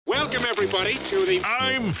everybody, to the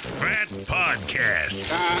I'm Fat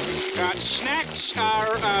podcast snacks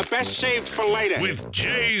are best saved for later. with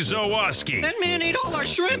Jay Zawoski That man ate all our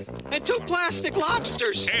shrimp and 2 plastic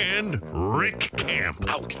lobsters. and Rick Camp.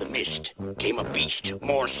 Out the mist came a beast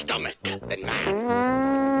more stomach than man.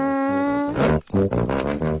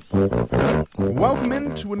 Welcome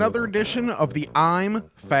into another edition of the I'm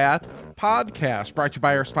Fat podcast, brought to you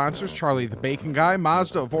by our sponsors, Charlie the Bacon Guy,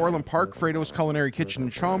 Mazda of Orland Park, Fredo's Culinary Kitchen in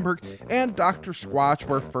Schaumburg, and Dr. Squatch,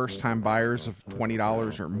 where first-time buyers of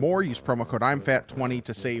 $20 or more use promo code I'mFat20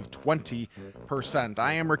 to save 20%.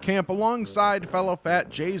 I am Rick Camp, alongside fellow fat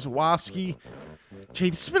Jay Zawoski.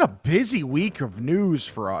 Jay, this has been a busy week of news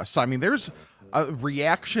for us. I mean, there's a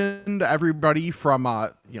reaction to everybody from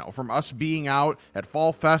us being out at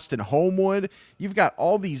Fall Fest in Homewood. You've got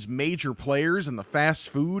all these major players in the fast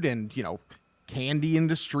food and, candy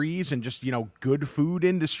industries and just, good food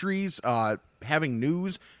industries, having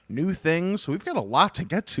news, new things. So we've got a lot to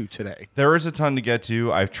get to today. There is a ton to get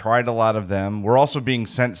to. I've tried a lot of them. We're also being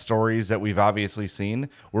sent stories that we've obviously seen.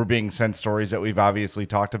 We're being sent stories that we've obviously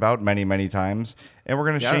talked about many, many times. And we're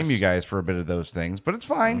going to shame you guys for a bit of those things. But it's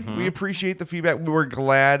fine. We appreciate the feedback. We're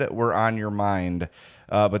glad we're on your mind.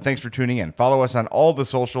 But thanks for tuning in. Follow us on all the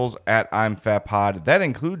socials at I'm Fat Pod. That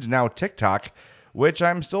includes now TikTok, which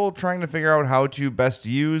I'm still trying to figure out how to best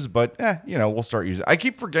use, but we'll start using it. I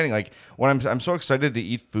keep forgetting, when I'm so excited to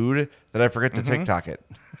eat food that I forget to TikTok it.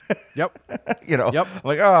 Yep. I'm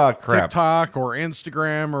like, oh crap. TikTok or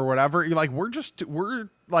Instagram or whatever. We're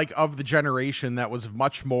of the generation that was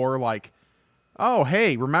much more like, oh,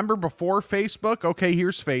 hey, remember before Facebook? Okay,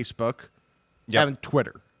 here's Facebook. Yep. And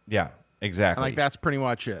Twitter. Yeah, exactly. And that's pretty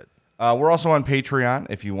much it. We're also on Patreon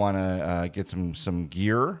if you want to get some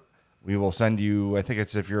gear. We will send you, I think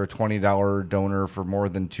it's if you're a $20 donor for more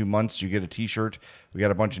than 2 months, you get a t-shirt. We got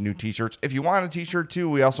a bunch of new t-shirts. If you want a t-shirt too,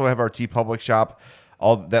 we also have our TeePublic shop.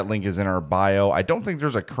 All that link is in our bio. I don't think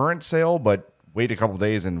there's a current sale, but wait a couple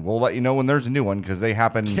days and we'll let you know when there's a new one because they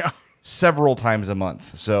happen several times a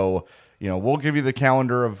month. So, we'll give you the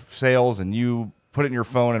calendar of sales and you put it in your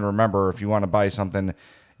phone and remember if you want to buy something,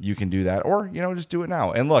 you can do that, or, just do it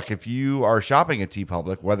now. And look, if you are shopping at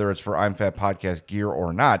TeePublic, whether it's for I'm Fat Podcast gear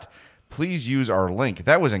or not, please use our link.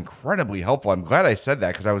 That was incredibly helpful. I'm glad I said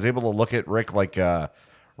that because I was able to look at Rick a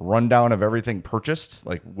rundown of everything purchased,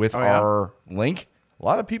 with our link. A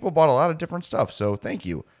lot of people bought a lot of different stuff, so thank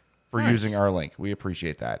you for using our link. We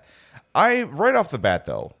appreciate that. Right off the bat,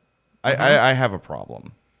 though, I have a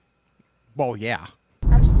problem. Well, yeah.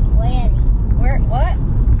 I'm sweaty. What?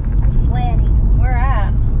 I'm sweaty. Where at?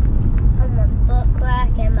 On my butt crack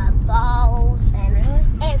and my balls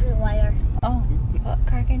and everywhere. Oh, butt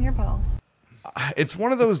crack in your balls. It's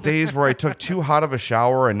one of those days where I took too hot of a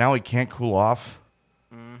shower and now I can't cool off.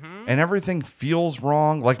 And everything feels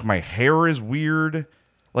wrong. My hair is weird.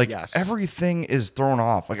 Everything is thrown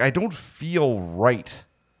off. I don't feel right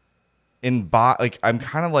in I'm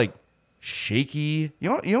kind of shaky.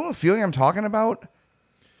 You know the feeling I'm talking about?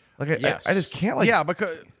 Yes. I just can't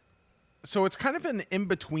so it's kind of an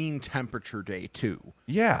in-between temperature day too.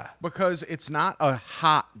 Yeah. Because it's not a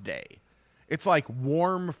hot day. It's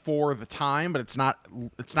warm for the time, but it's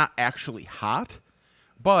not actually hot.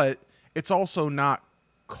 But it's also not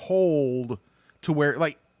cold to where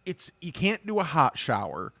you can't do a hot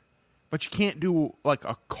shower, but you can't do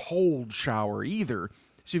a cold shower either.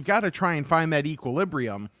 So you've got to try and find that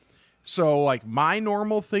equilibrium. So my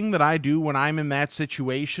normal thing that I do when I'm in that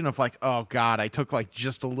situation of oh God, I took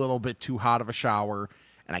just a little bit too hot of a shower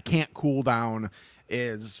and I can't cool down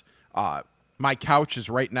is my couch is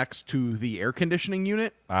right next to the air conditioning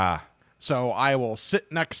unit. So I will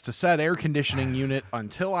sit next to said air conditioning unit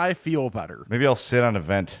until I feel better. Maybe I'll sit on a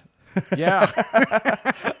vent. Yeah.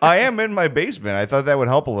 I am in my basement. I thought that would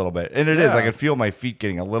help a little bit. And it is. I can feel my feet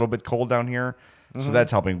getting a little bit cold down here. So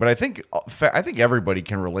that's helping. But I think everybody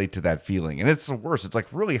can relate to that feeling. And it's the worst. It's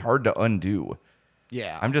really hard to undo.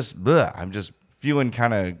 Yeah. I'm just feeling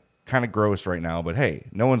kind of gross right now. But hey,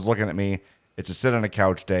 no one's looking at me. It's a sit on a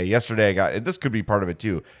couch day. Yesterday this could be part of it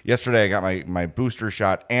too. Yesterday I got my booster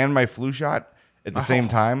shot and my flu shot at the same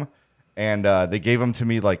time. And they gave them to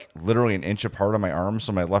me literally an inch apart on my arm.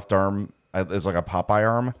 So my left arm is like a Popeye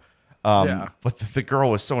arm. But the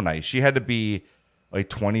girl was so nice. She had to be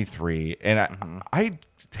 23. And I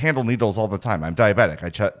handle needles all the time. I'm diabetic. I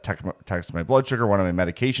text my blood sugar. One of my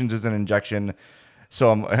medications is an injection.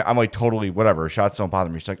 So I'm totally whatever. Shots don't bother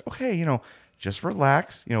me. She's like, okay, just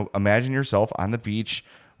relax. Imagine yourself on the beach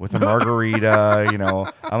with a margarita,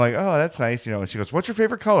 I'm like, oh, that's nice. And she goes, what's your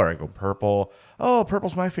favorite color? I go, purple. Oh,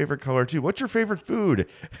 purple's my favorite color too. What's your favorite food?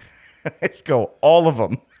 I just go, all of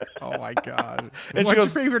them. Oh my God. And What's she your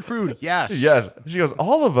goes- favorite food? Yes. Yes. She goes,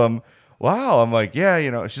 all of them. Wow. I'm like,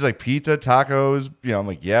 yeah, she's like pizza, tacos. I'm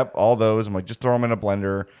like, yep, all those. I'm like, just throw them in a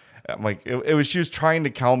blender. I'm like, she was trying to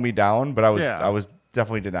calm me down, but I was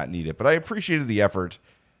definitely did not need it. But I appreciated the effort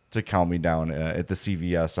to calm me down at the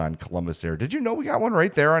CVS on Columbus there. Did you know we got one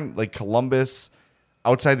right there on like Columbus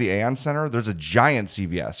outside the Aon Center? There's a giant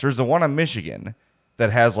CVS. There's the one on Michigan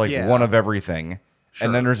that has like one of everything. Sure.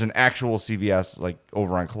 And then there's an actual CVS like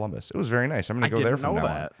over on Columbus. It was very nice. I'm going to go there didn't from know now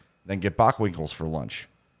on. that. Then get Bockwinkel's for lunch.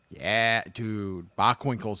 Yeah, dude.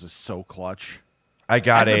 Bockwinkel's is so clutch. I I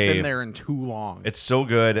got haven't been there in too long. It's so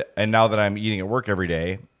good. And now that I'm eating at work every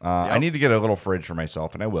day, I need to get a little fridge for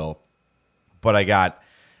myself, and I will. But I got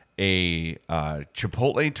a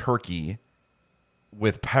Chipotle turkey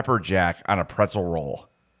with pepper jack on a pretzel roll.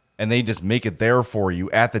 And they just make it there for you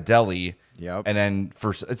at the deli. Yep. And then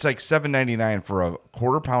it's like $7.99 for a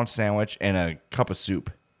quarter-pound sandwich and a cup of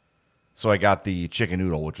soup. So I got the chicken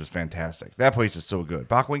noodle, which was fantastic. That place is so good.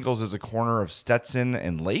 Bockwinkel's is a corner of Stetson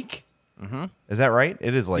and Lake. Mm-hmm. Is that right?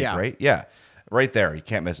 It is Lake, Yeah. right? Yeah. Right there. You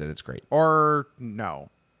can't miss it. It's great. Or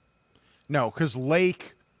no. No, because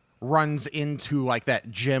Lake runs into like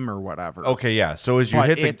that gym or whatever. Okay, yeah. So as you But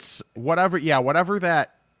hit the... it's whatever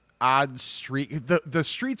that odd street. The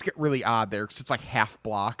streets get really odd there because it's like half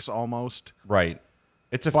blocks almost. Right.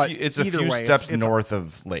 It's a But few, it's a either few way, steps it's north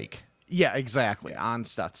of Lake. Yeah, exactly. On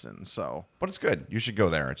Stetson. So But it's good. You should go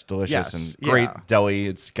there. It's delicious Yes, and great yeah. deli.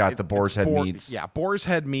 It's got the boar's head meats. Yeah, boar's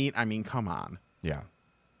head meat. I mean, come on. Yeah.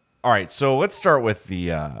 All right, so let's start with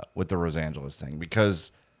the Rosangeles thing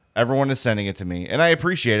because everyone is sending it to me, and I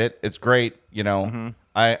appreciate it. It's great,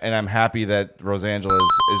 I'm happy that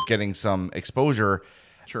Rosangeles is getting some exposure.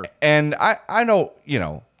 Sure. And I know,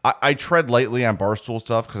 I tread lightly on Barstool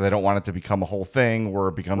stuff because I don't want it to become a whole thing where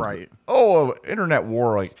it becomes internet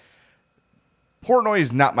war. Like Portnoy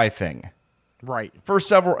is not my thing. Right. For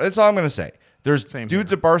several, that's all I'm going to say. There's Same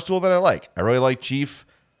dudes here. at Barstool that I like. I really like Chief.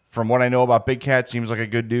 From what I know about Big Cat, seems like a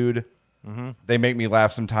good dude. Mm-hmm. They make me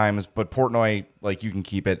laugh sometimes, but Portnoy, like, you can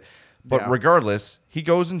keep it. But Yeah. regardless, he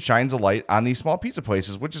goes and shines a light on these small pizza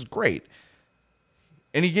places, which is great.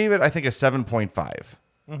 And he gave it, I think, a 7.5.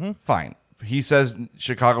 Mm-hmm. Fine. He says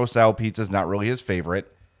Chicago-style pizza is not really his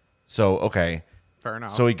favorite. So, okay. Fair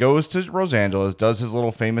enough. So he goes to Rosangeles, does his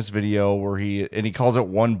little famous video where he calls it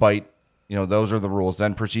one bite. Those are the rules.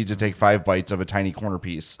 Then proceeds to take 5 bites of a tiny corner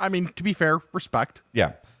piece. I mean, to be fair, respect.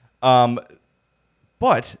 Yeah.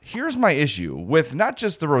 But here's my issue with not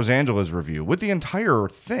just the Rosangeles review, with the entire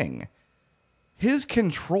thing. His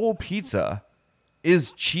control pizza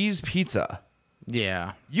is cheese pizza.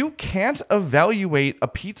 Yeah. You can't evaluate a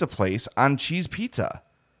pizza place on cheese pizza.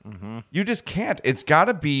 Mm-hmm. You just can't. It's got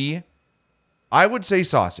to be, I would say,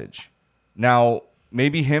 sausage. Now,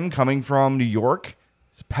 maybe him coming from New York,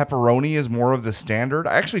 pepperoni is more of the standard.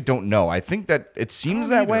 I actually don't know. I think that it seems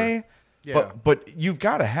that way. Yeah. But you've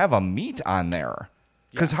got to have a meat on there.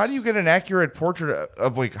 Because how do you get an accurate portrait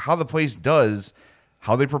of like how the place does,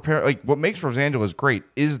 how they prepare? Like what makes Rosangeles great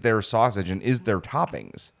is their sausage and is their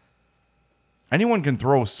toppings. Anyone can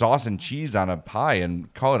throw sauce and cheese on a pie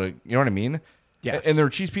and call it you know what I mean? Yes. And their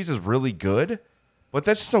cheese pizza is really good, but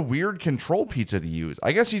that's just a weird control pizza to use.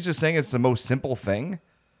 I guess he's just saying it's the most simple thing,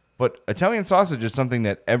 but Italian sausage is something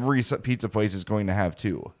that every pizza place is going to have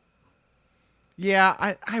too.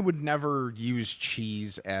 Yeah, I would never use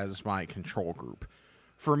cheese as my control group.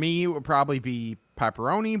 For me, it would probably be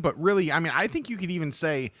pepperoni, but really, I mean, I think you could even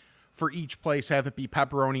say for each place, have it be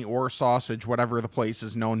pepperoni or sausage, whatever the place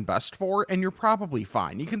is known best for, and you're probably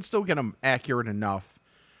fine. You can still get an accurate enough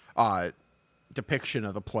depiction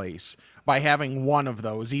of the place by having one of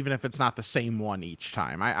those, even if it's not the same one each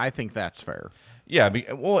time. I think that's fair. Yeah,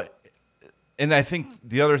 well, and I think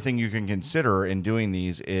the other thing you can consider in doing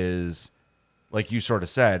these is, like you sort of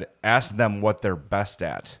said, ask them what they're best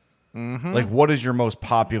at. Mm-hmm. Like, what is your most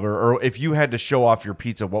popular, or if you had to show off your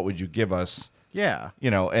pizza, what would you give us? Yeah.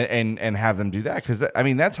 And have them do that. Because, I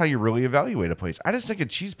mean, that's how you really evaluate a place. I just think a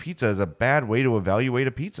cheese pizza is a bad way to evaluate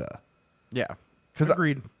a pizza. Yeah.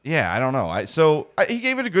 Agreed. I don't know. He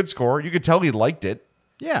gave it a good score. You could tell he liked it.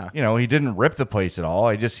 Yeah. He didn't rip the place at all.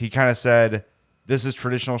 He kind of said, this is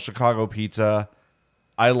traditional Chicago pizza.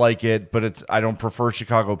 I like it, but I don't prefer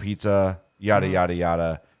Chicago pizza, yada, yada,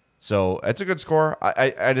 yada. So it's a good score.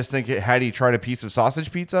 I just think had he tried a piece of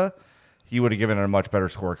sausage pizza, he would have given it a much better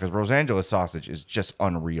score because Rosangeles sausage is just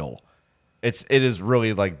unreal. It is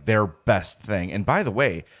really like their best thing. And by the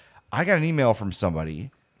way, I got an email from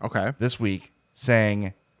somebody this week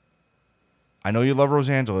saying, I know you love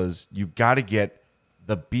Rosangeles. You've got to get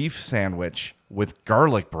the beef sandwich with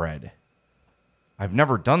garlic bread. I've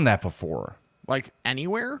never done that before. Like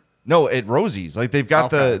anywhere? No, at Rosie's. Like they've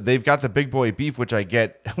got Okay. the big boy beef, which I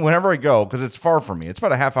get whenever I go because it's far from me. It's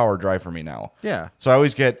about a half-hour drive for me now. Yeah. So I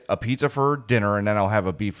always get a pizza for dinner, and then I'll have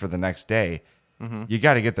a beef for the next day. You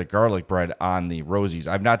got to get the garlic bread on the Rosie's.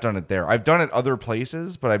 I've not done it there. I've done it other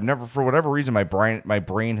places, but I've never, for whatever reason, my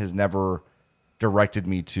brain has never directed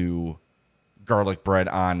me to garlic bread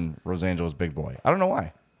on Rosangela's Big Boy. I don't know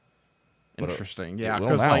why. Interesting. it Yeah, will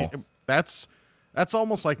because now. like that's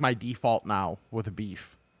almost like my default now with a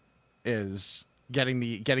beef is getting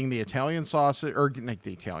the Italian sausage or like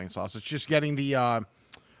the Italian sausage, just getting the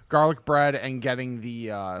garlic bread and getting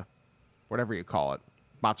the whatever you call it,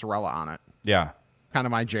 mozzarella on it. Yeah. Kind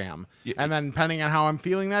of my jam. Yeah. And then depending on how I'm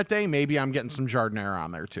feeling that day, maybe I'm getting some giardiniera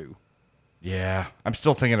on there too. Yeah. I'm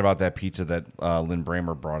still thinking about that pizza that Lynn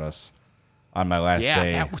Bramer brought us on my last Yeah,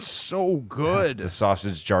 day. that was so good. The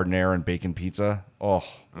sausage giardiniera and bacon pizza. Oh.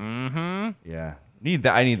 Mm-hmm. Yeah.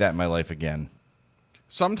 I need that in my life again.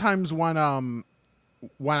 Sometimes when I'm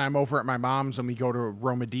over at my mom's and we go to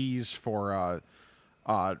Roma D's for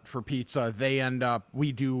pizza,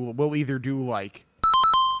 we'll either do like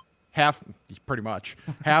half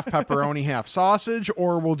pepperoni, half sausage,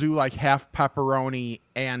 or we'll do like half pepperoni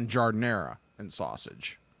and giardiniera and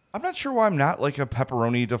sausage. I'm not sure why I'm not like a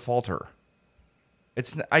pepperoni defaulter.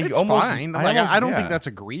 It's It's almost fine. I Like almost- I don't yeah. think that's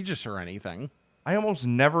egregious or anything. I almost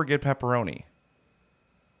never get pepperoni.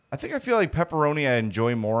 I feel like pepperoni I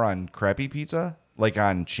enjoy more on crappy pizza, like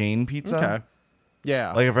on chain pizza. Okay.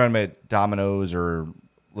 Yeah. Like if I'm at Domino's or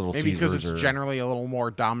Little Maybe because Caesars. it's or, generally a little more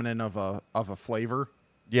dominant of a flavor.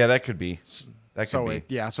 Yeah, that could be. That could So be.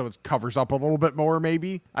 so it covers up a little bit more.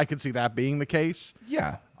 Maybe I could see that being the case.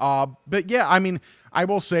 Yeah. But yeah, I mean, I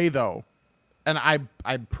will say though, and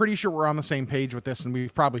I'm pretty sure we're on the same page with this, and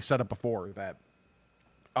we've probably said it before that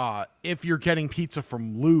if you're getting pizza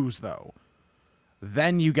from Lou's though,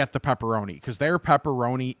 then you get the pepperoni because their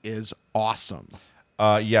pepperoni is awesome.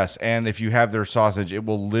 Yes, and if you have their sausage, it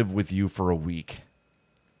will live with you for a week.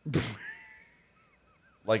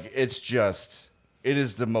 Like it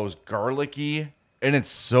is the most garlicky, and it's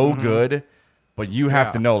so good. But you have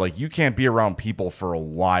Yeah. to know, like, you can't be around people for a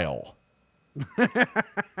while.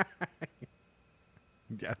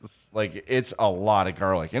 Yes. Like, it's a lot of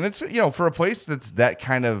garlic, and it's for a place that's that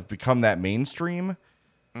kind of become that mainstream.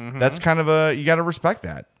 That's kind of you got to respect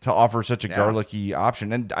that to offer such a Yeah. garlicky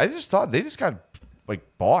option. And I just thought they just got like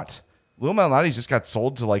bought. Lou Malnati's just got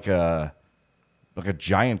sold to like a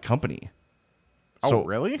giant company. Oh,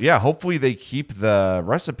 really? Yeah. Hopefully they keep the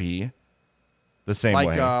recipe the same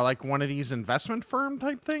way. Like one of these investment firm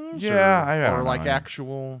type things. Yeah, or, I don't or know. like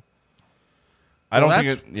actual. I don't well,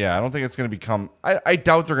 think it. Yeah, I don't think it's going to become. I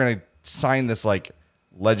doubt they're going to sign this like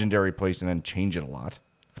legendary place and then change it a lot.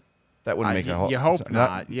 That wouldn't make a whole. You hope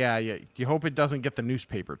not. Yeah, you hope it doesn't get the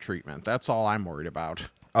newspaper treatment. That's all I'm worried about.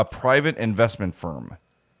 A private investment firm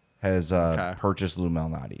has Okay. purchased Lou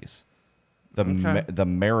Malnati's, the Okay. the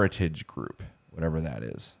Meritage Group, whatever that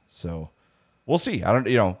is. So we'll see. I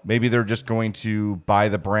don't. Maybe they're just going to buy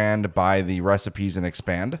the brand, buy the recipes, and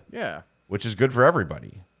expand. Yeah. Which is good for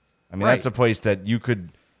everybody. I mean, Right. that's a place that you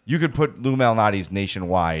could put Lou Malnati's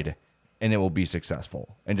nationwide, and it will be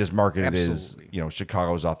successful, and just market it as Absolutely.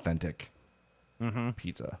 Chicago's authentic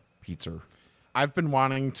pizza. I've been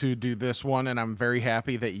wanting to do this one, and I'm very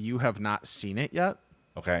happy that you have not seen it yet.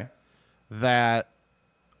 Okay. That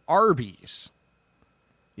Arby's,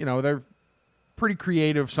 they're pretty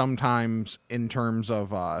creative sometimes in terms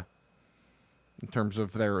of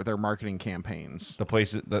their marketing campaigns. The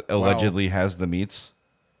place that allegedly has the meats.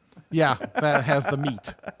 Yeah, that has the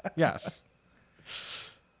meat. Yes.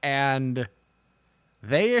 And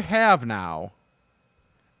they have now,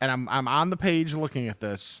 and I'm on the page looking at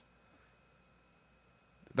this.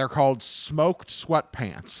 They're called smoked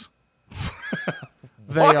sweatpants.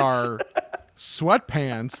 They are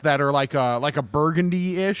sweatpants that are like a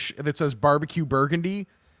burgundy-ish that says barbecue burgundy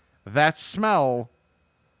that smell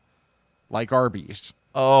like Arby's.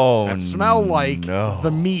 Oh, That smell like no.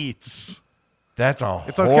 the meats. That's a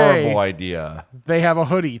It's horrible okay. idea. They have a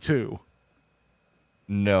hoodie too.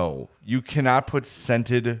 No, you cannot put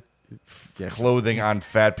scented Yes. clothing on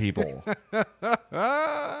fat people.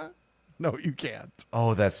 No, you can't.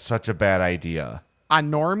 Oh, that's such a bad idea. On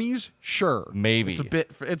normies, sure. Maybe.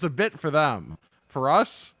 It's a bit for them. For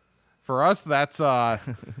us, that's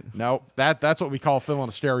no. That's what we call filling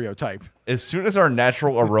a stereotype. As soon as our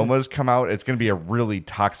natural aromas come out, it's going to be a really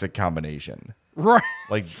toxic combination. Right.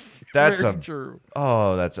 Like that's Very true.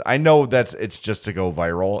 I know it's just to go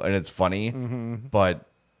viral and it's funny, but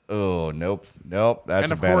nope, that's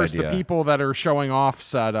And a of bad course, idea. the people that are showing off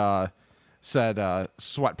said said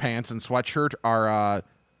sweatpants and sweatshirt are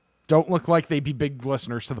don't look like they'd be big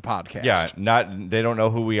listeners to the podcast. Yeah, they don't know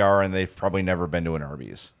who we are, and they've probably never been to an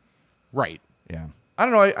Arby's. Right. Yeah. I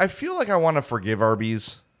don't know. I feel like I want to forgive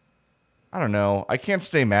Arby's. I don't know. I can't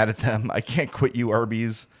stay mad at them. I can't quit you,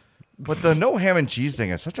 Arby's. But the no ham and cheese thing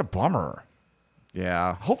is such a bummer.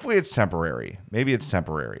 Yeah. Hopefully it's temporary. Maybe it's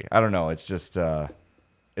temporary. I don't know. It's just,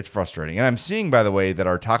 it's frustrating. And I'm seeing, by the way, that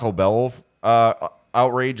our Taco Bell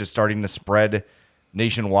outrage is starting to spread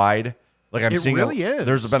nationwide. Like I'm seeing, really is.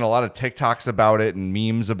 There's been a lot of TikToks about it and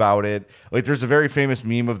memes about it. Like there's a very famous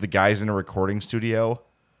meme of the guys in a recording studio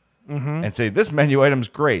and say, "This menu item's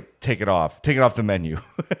great. Take it off the menu."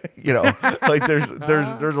 Like there's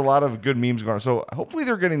a lot of good memes going on. So hopefully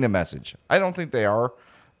they're getting the message. I don't think they are,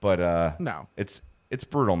 but No. it's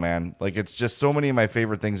brutal, man. Like it's just so many of my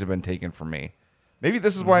favorite things have been taken from me. Maybe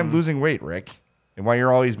this is why I'm losing weight, Rick, and why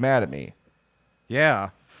you're always mad at me.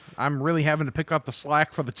 Yeah. I'm really having to pick up the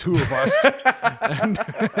slack for the two of us.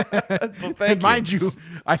 and mind you,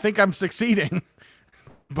 I think I'm succeeding.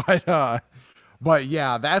 But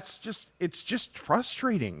yeah, it's just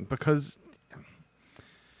frustrating because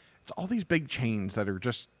it's all these big chains that are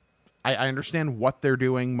just, I understand what they're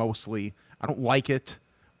doing mostly. I don't like it,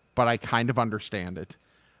 but I kind of understand it.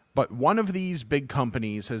 But one of these big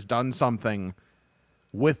companies has done something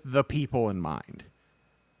with the people in mind,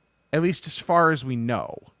 at least as far as we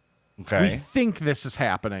know. Okay. We think this is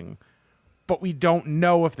happening, but we don't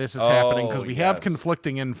know if this is happening because we have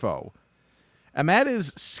conflicting info. And that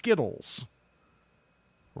is Skittles.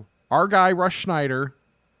 Our guy, Russ Schneider,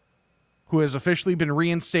 who has officially been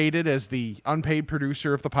reinstated as the unpaid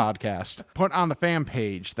producer of the podcast, put on the fan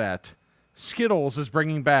page that Skittles is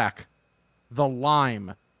bringing back the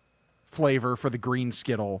lime flavor for the green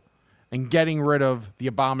Skittle and getting rid of the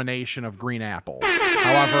abomination of green apple.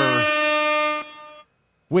 However,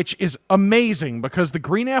 which is amazing because the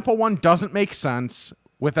green apple one doesn't make sense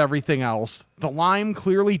with everything else. The lime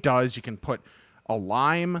clearly does. You can put a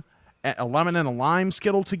lemon and a lime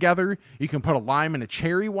Skittle together. You can put a lime and a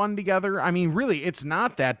cherry one together. I mean, really, it's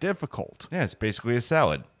not that difficult. Yeah, it's basically a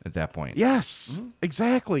salad at that point. Yes,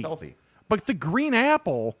 exactly. Healthy. But the green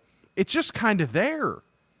apple, it's just kind of there.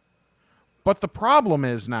 But the problem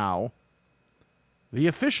is now, the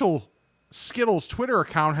official Skittles Twitter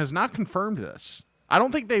account has not confirmed this. I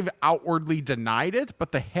don't think they've outwardly denied it,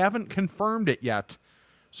 but they haven't confirmed it yet.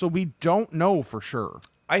 So we don't know for sure.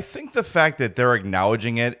 I think the fact that they're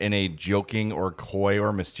acknowledging it in a joking or coy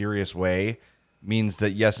or mysterious way means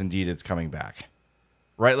that, yes, indeed, it's coming back.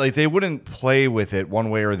 Right? Like, they wouldn't play with it one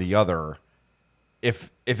way or the other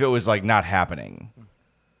if it was, like, not happening.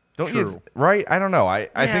 Don't you? Right? I don't know. I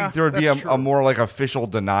think there would be a more, like, official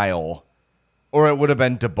denial, or it would have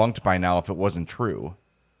been debunked by now if it wasn't true.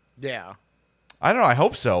 Yeah. I don't know. I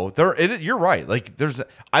hope so. You're right. Like,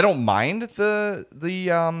 I don't mind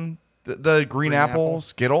the green apple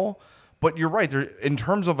Skittle, but you're right. There, in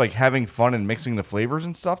terms of like having fun and mixing the flavors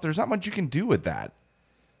and stuff, there's not much you can do with that.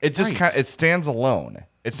 It just it stands alone.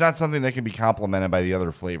 It's not something that can be complemented by the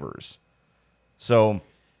other flavors. So,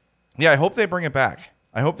 yeah, I hope they bring it back.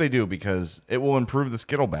 I hope they do because it will improve the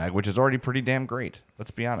Skittle bag, which is already pretty damn great. Let's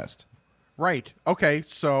be honest. Right. Okay.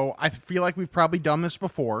 So I feel like we've probably done this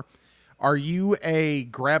before. Are you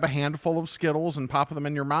grab a handful of Skittles and pop them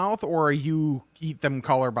in your mouth, or are you eat them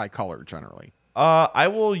color by color generally? I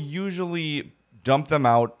will usually dump them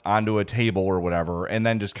out onto a table or whatever, and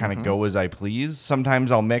then just kind of go as I please.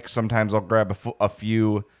 Sometimes I'll mix, sometimes I'll grab a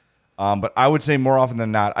few, but I would say more often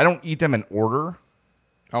than not, I don't eat them in order.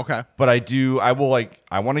 Okay. But I will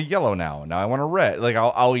I want a yellow now. Now I want a red. Like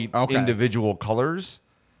I'll eat individual colors,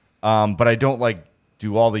 but I don't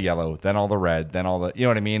do all the yellow, then all the red, then all the, you know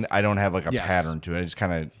what I mean? I don't have like a pattern to it. I just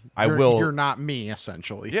kind of, You're not me,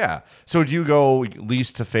 essentially. Yeah. So do you go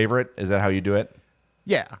least to favorite? Is that how you do it?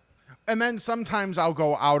 Yeah. And then sometimes I'll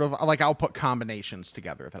go out of, I'll put combinations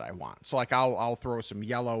together that I want. So I'll throw some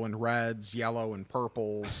yellow and reds, yellow and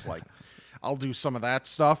purples, I'll do some of that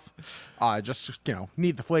stuff. Just,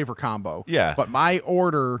 need the flavor combo. Yeah. But my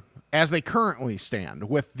order, as they currently stand,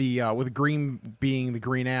 with green being the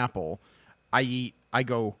green apple, I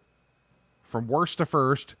go from worst to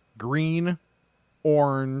first: green,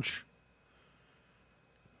 orange,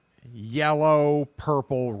 yellow,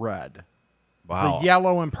 purple, red. Wow. The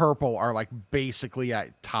yellow and purple are basically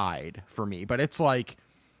tied for me, but it's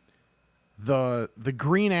the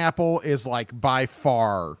green apple is by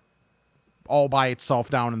far all by itself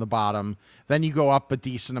down in the bottom. Then you go up a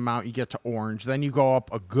decent amount, you get to orange. Then you go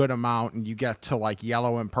up a good amount and you get to like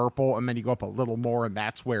yellow and purple, and then you go up a little more, and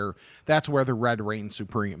that's where the red reigns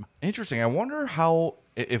supreme. Interesting. I wonder how,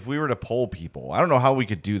 if we were to poll people, I don't know how we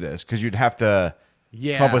could do this, because you'd have to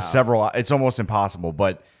come up with several. It's almost impossible,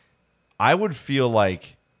 but I would feel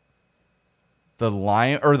like the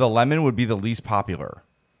lime or the lemon would be the least popular.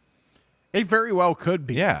 It very well could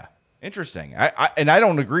be. Yeah. Interesting. I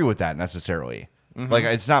don't agree with that necessarily. Like,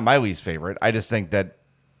 it's not my least favorite. I just think that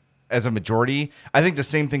as a majority, I think the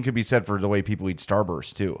same thing could be said for the way people eat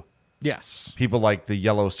Starburst too. Yes. People like the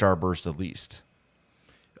yellow Starburst the least.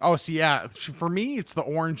 Oh, see, yeah. For me, it's the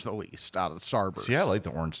orange the least out of the Starburst. See, I like the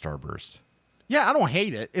orange Starburst. Yeah, I don't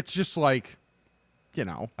hate it. It's just like, you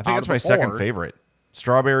know. I think that's my second favorite.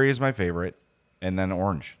 Strawberry is my favorite, and then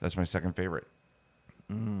orange. That's my second favorite.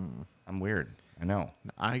 I'm weird. I know.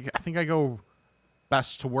 I think I go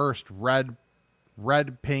best to worst: red,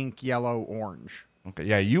 pink, yellow, orange. Okay.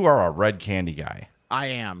 Yeah, you are a red candy guy. I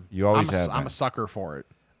am. You always have been. I'm a sucker for it.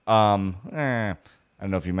 I don't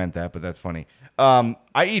know if you meant that, but that's funny. I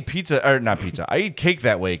eat pizza, or not pizza. I eat cake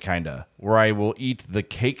that way, kinda, where I will eat the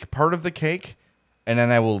cake part of the cake, and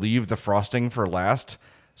then I will leave the frosting for last.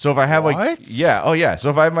 So if I have What? So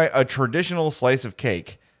if I have a traditional slice of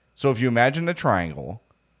cake, so if you imagine a triangle,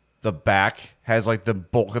 the back has like the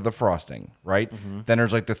bulk of the frosting, right? Then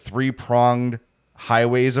there's like the 3-pronged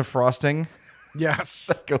highways of frosting Yes.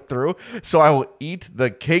 that go through. So I will eat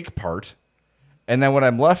the cake part, and then what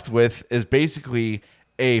I'm left with is basically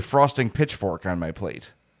a frosting pitchfork on my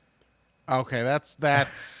plate. Okay, that's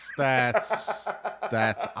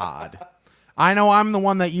odd. I know I'm the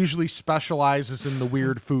one that usually specializes in the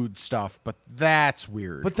weird food stuff, but that's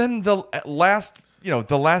weird. But then the last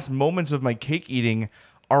moments of my cake eating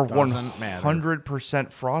are Doesn't matter.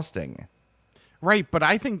 100% frosting. Right, but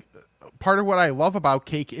I think part of what I love about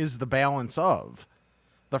cake is the balance of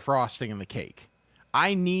the frosting and the cake.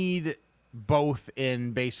 I need both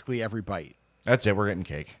in basically every bite. That's it. We're getting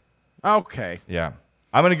cake. Okay. Yeah.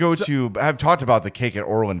 I'm going to go to, I've talked about the cake at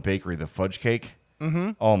Orland Bakery, the fudge cake.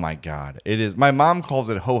 Mm-hmm. Oh my God. It is, my mom calls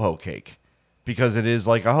it ho-ho cake because it is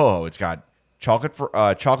like a ho-ho. It's got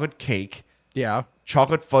chocolate cake, Yeah.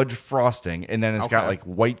 chocolate fudge frosting, and then it's got like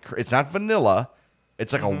white, it's not vanilla.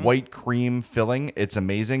 It's like a white cream filling. It's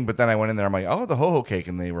amazing. But then I went in there, I'm like, oh, the ho-ho cake.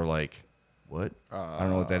 And they were like, what? I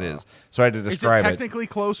don't know what that is. So I had to describe Is it technically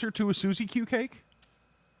closer to a Suzy Q cake?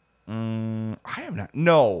 I have not.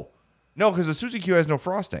 No, because the Suzy Q has no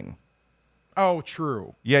frosting. Oh,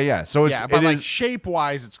 true. Yeah. So it's, Yeah, but it like is,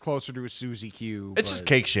 shape-wise, it's closer to a Suzy Q. it's just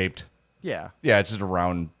cake shaped. Yeah. Yeah, it's just a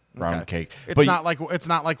round Okay. cake. It's But not like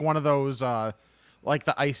one of those like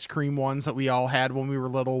the ice cream ones that we all had when we were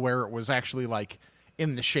little, where it was actually like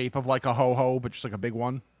in the shape of like a ho-ho, but just like a big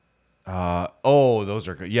one. those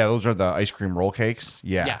are good. Yeah, those are the ice cream roll cakes.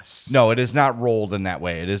 Yeah. Yes. No, it is not rolled in that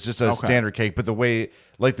way. It is just a standard cake, but the way,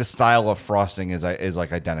 like the style of frosting is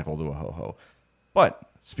like identical to a ho-ho. But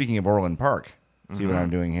speaking of Orland Park, see what I'm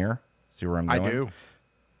doing here? See where I'm going? I do.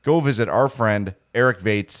 Go visit our friend Eric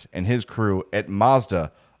Vates and his crew at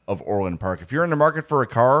Mazda of Orland Park. If you're in the market for a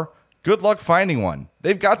car, good luck finding one.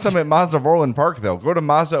 They've got some at Mazda of Orland Park, though. Go to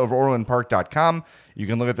MazdaofOrlandPark.com. You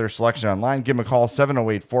can look at their selection online. Give them a call,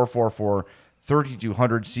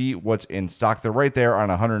 708-444-3200. See what's in stock. They're right there on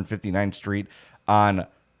 159th Street on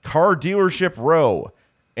Car Dealership Row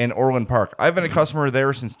in Orland Park. I've been a customer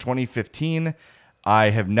there since 2015.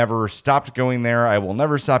 I have never stopped going there. I will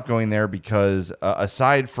never stop going there because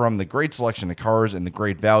aside from the great selection of cars and the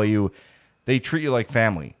great value, they treat you like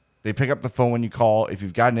family. They pick up the phone when you call. If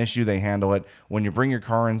you've got an issue, they handle it. When you bring your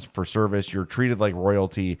car in for service, you're treated like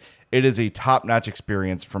royalty. It is a top-notch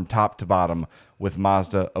experience from top to bottom with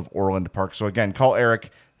Mazda of Orland Park. So again, call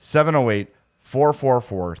Eric,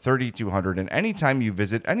 708-444-3200. And anytime you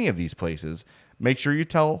visit any of these places, make sure you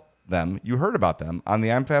tell them you heard about them on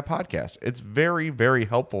the I'm Fat podcast. It's very, very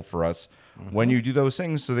helpful for us when you do those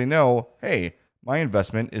things so they know, hey, my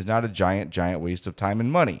investment is not a giant waste of time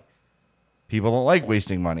and money. People don't like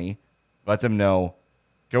wasting money. Let them know.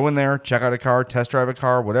 Go in there, check out a car, test drive a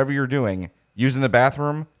car, whatever you're doing. Using the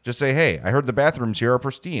bathroom, just say, hey, I heard the bathrooms here are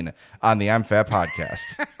pristine on the I'm Fat podcast.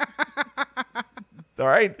 All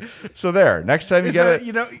right. So there. Next time you get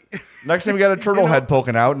next time you got a turtle head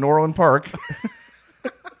poking out in Orland Park,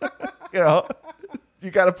 you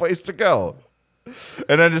got a place to go.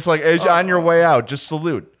 And then just like as you're on your way out, just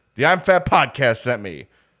salute. The I'm Fat podcast sent me.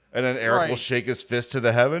 And then Eric will shake his fist to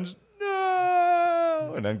the heavens.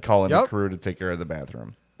 No. And then call in the crew to take care of the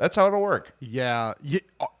bathroom. That's how it'll work. Yeah. You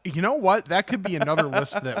know what? That could be another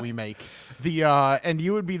list that we make. And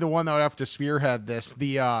you would be the one that would have to spearhead this.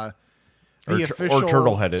 The or official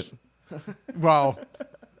turtle-headed. Well,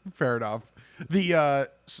 fair enough. The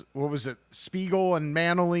what was it? Spiegel and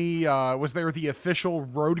Manley. Was there the official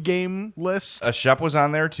road game list? Shep was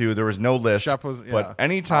on there too. There was no list. Shep was, yeah. But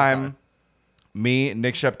anytime me,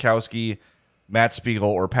 Nick Shepkowski, Matt Spiegel,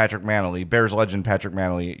 or Patrick Manley, Bears legend Patrick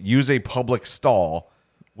Manley, use a public stall,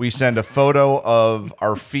 we send a photo of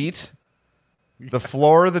our feet, the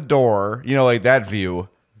floor of the door, like that view,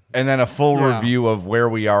 and then a full review of where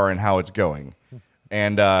we are and how it's going.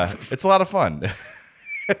 And it's a lot of fun.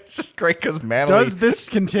 It's just great because Manley... Does this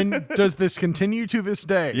continue to this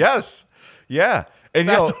day? Yes. Yeah. And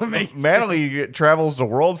That's amazing. Manley travels the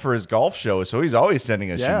world for his golf show, so he's always sending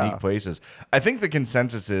us Yeah. unique places. I think the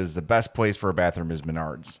consensus is the best place for a bathroom is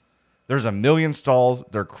Menards. There's a million stalls.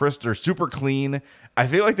 They're crisp. They're super clean. I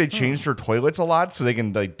feel like they changed their toilets a lot so they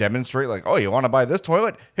can demonstrate oh, you want to buy this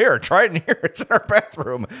toilet? Here, try it in here. It's in our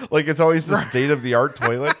bathroom. It's always the state-of-the-art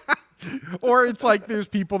toilet. Or it's like there's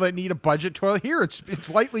people that need a budget toilet. Here, it's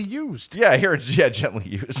lightly used. Yeah, here it's gently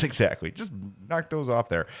used. Exactly. Just knock those off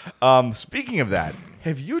there. Speaking of that,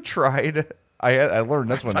 have you tried? I learned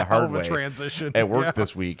this one the hell hard of a way transition. at work Yeah.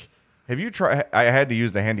 this week. Have you tried? I had to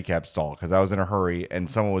use the handicap stall because I was in a hurry and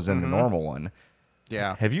someone was in the normal one.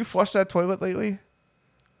 Yeah. Have you flushed that toilet lately?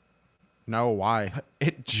 No, why?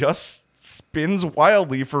 It just spins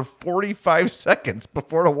wildly for 45 seconds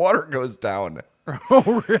before the water goes down.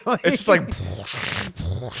 Oh, really? It's like,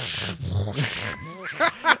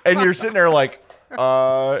 and you're sitting there is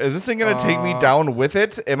this thing going to take me down with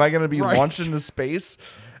it? Am I going to be Right. launched into space?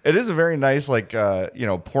 It is a very nice,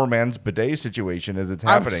 poor man's bidet situation as it's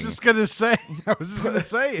happening. I was just gonna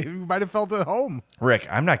say, you might have felt at home. Rick,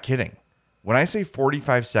 I'm not kidding. When I say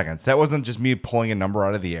 45 seconds, that wasn't just me pulling a number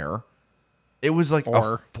out of the air. It was a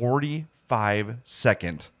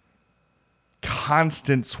 45-second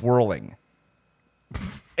constant swirling.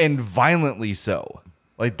 And violently so.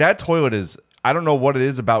 That toilet is, I don't know what it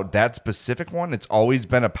is about that specific one. It's always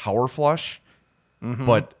been a power flush,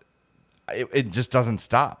 but it just doesn't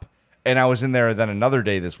stop. And I was in there then another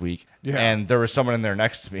day this week, and there was someone in there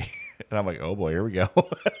next to me. And I'm like, oh boy, here we go.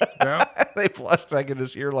 Yeah. They flushed. I can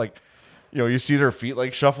just hear you see their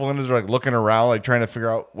feet shuffling as they're looking around, trying to figure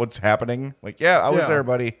out what's happening. I was there,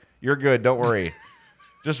 buddy. You're good. Don't worry.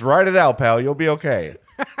 Just ride it out, pal. You'll be okay.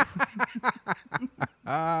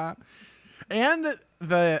 And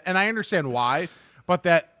I understand why, but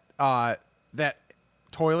that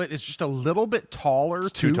toilet is just a little bit taller.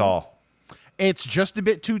 It's too tall. It's just a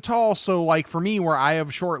bit too tall. So for me, where I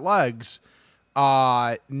have short legs,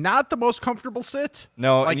 not the most comfortable sit.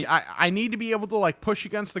 No, I need to be able to push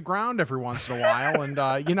against the ground every once in a while, and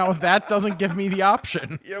that doesn't give me the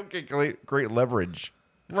option. You don't get great leverage.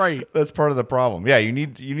 Right. That's part of the problem. Yeah, you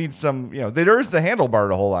need some, there is the handlebar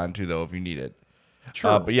to hold on to though if you need it.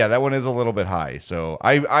 True. But yeah, that one is a little bit high. So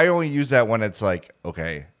I only use that when it's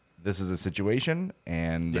okay, this is a situation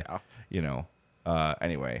and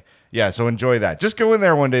anyway. Yeah, so enjoy that. Just go in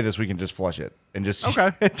there one day this week and just flush it and just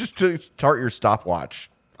just to start your stopwatch.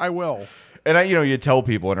 I will. And you tell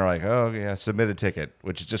people and they're like, "Oh, yeah, submit a ticket,"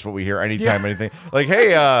 which is just what we hear anytime anything.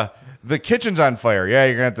 Hey, the kitchen's on fire. Yeah,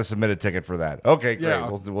 you're going to have to submit a ticket for that. Okay, great. Yeah.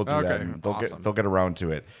 We'll do that. Okay, And awesome. they'll get around to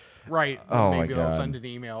it. Right. Oh, Maybe my they'll God. send an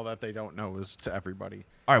email that they don't know is to everybody.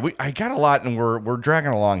 All right, I got a lot, and we're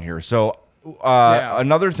dragging along here. So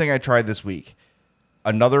another thing I tried this week,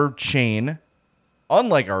 another chain,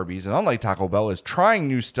 unlike Arby's and unlike Taco Bell, is trying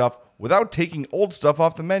new stuff without taking old stuff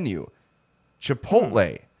off the menu.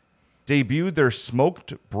 Chipotle debuted their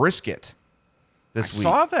smoked brisket this week.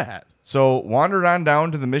 Saw that. So wandered on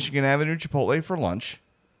down to the Michigan Avenue Chipotle for lunch,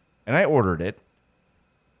 and I ordered it.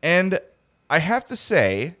 And I have to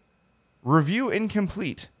say, review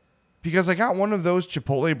incomplete, because I got one of those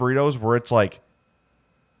Chipotle burritos where it's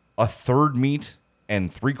a third meat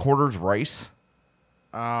and 3/4 rice.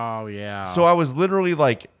 Oh, yeah. So I was literally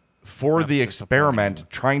for That's the experiment,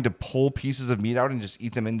 trying to pull pieces of meat out and just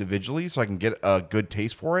eat them individually so I can get a good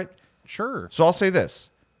taste for it. Sure. So I'll say this,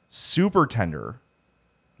 super tender.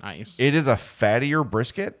 Nice. It is a fattier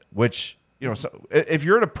brisket, which, so if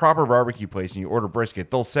you're at a proper barbecue place and you order brisket,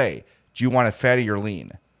 they'll say, do you want it fatty or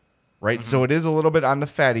lean? Right? So it is a little bit on the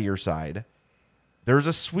fattier side. There's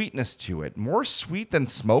a sweetness to it. More sweet than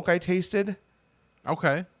smoke I tasted.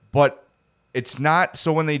 Okay. But it's not.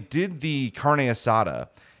 So when they did the carne asada,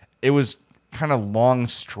 it was kind of long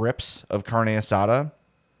strips of carne asada.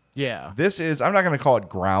 Yeah. This is, I'm not going to call it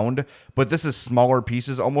ground, but this is smaller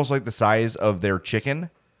pieces, almost like the size of their chicken.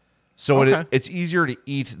 So Okay. it's easier to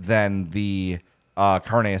eat than the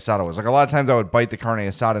carne asada was. A lot of times I would bite the carne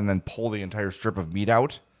asada and then pull the entire strip of meat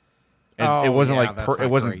out. It wasn't yeah, like that's not it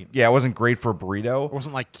wasn't great. yeah, it wasn't great for a burrito. It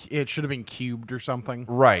wasn't like it should have been cubed or something.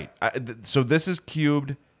 Right. So this is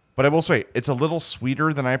cubed, but I will say it's a little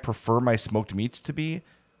sweeter than I prefer my smoked meats to be.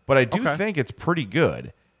 But I do Okay. think it's pretty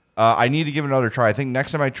good. I need to give it another try. I think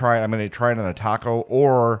next time I try it, I'm going to try it on a taco,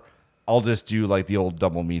 or I'll just do like the old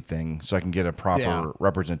double meat thing so I can get a proper Yeah.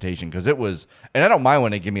 representation. Because it was, and I don't mind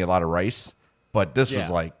when they give me a lot of rice, but this was Yeah.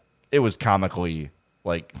 like, it was comically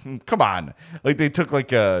like, come on. Like they took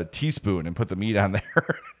like a teaspoon and put the meat on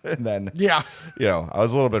there. And then, Yeah. I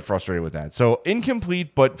was a little bit frustrated with that. So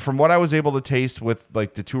incomplete, but from what I was able to taste with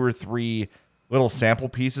like the 2 or 3 little sample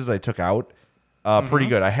pieces I took out, pretty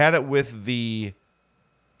good. I had it with the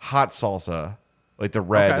hot salsa, like the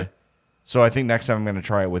red. Okay. So I think next time I'm going to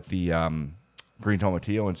try it with the green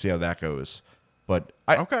tomatillo and see how that goes. But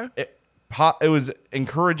Okay. it was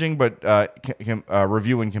encouraging, but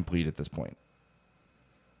review incomplete at this point.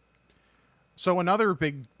 So another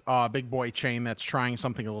big boy chain that's trying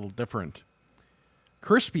something a little different.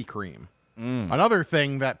 Krispy Kreme. Another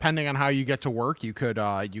thing that, depending on how you get to work, you could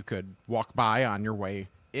walk by on your way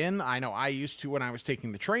in. I know I used to when I was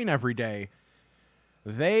taking the train every day.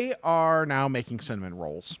 They are now making cinnamon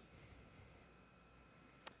rolls.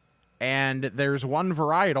 And there's one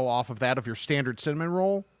varietal off of that of your standard cinnamon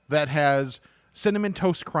roll that has cinnamon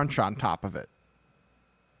toast crunch on top of it.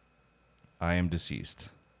 I am deceased.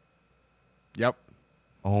 Yep.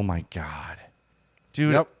 Oh my God.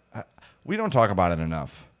 Dude, Yep. we don't talk about it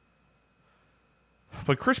enough.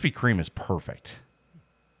 But Krispy Kreme is perfect.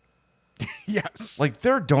 Yes. Like,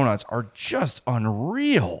 their donuts are just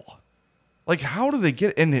unreal. Like, how do they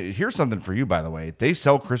get... And here's something for you, by the way. They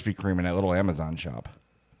sell Krispy Kreme in that little Amazon shop.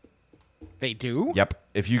 They do? Yep.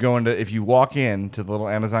 If you walk into the little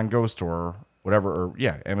Amazon Go store, whatever, or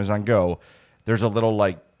Amazon Go, there's a little,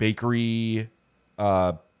 like, bakery,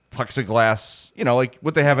 plexiglass, like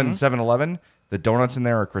what they have in 7-Eleven. The donuts in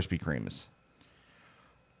there are Krispy Kremes.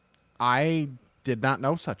 I did not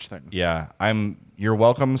know such thing. Yeah. You're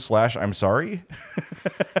welcome / I'm sorry.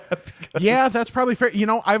 Yeah, that's probably fair.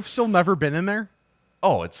 I've still never been in there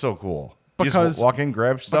Oh, it's so cool. You because just walk in,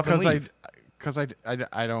 grab stuff, and leave.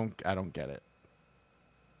 I don't get it.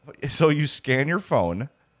 So you scan your phone.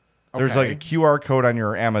 There's like a Okay. QR code on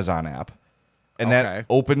your Amazon app, and that Okay.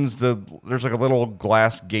 opens there's like a little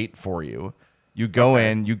glass gate for you. You go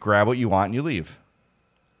in, you grab what you want, and you leave.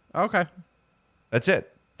 Okay. That's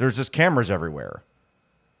it. There's just cameras everywhere.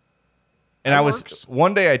 And That works.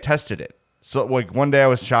 one day I tested it. So like one day I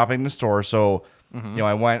was shopping in the store. So,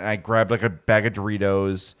 I went and I grabbed like a bag of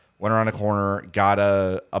Doritos, went around the corner, got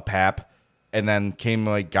a pap, and then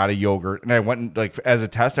got a yogurt. And I went and as a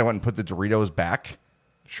test, I went and put the Doritos back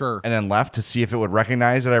Sure. and then left to see if it would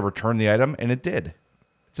recognize that I returned the item. And it did.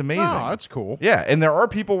 It's amazing. Oh, that's cool. Yeah, and there are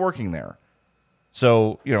people working there.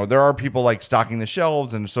 So, there are people stocking the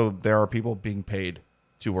shelves, and so there are people being paid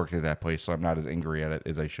to work at that place, so I'm not as angry at it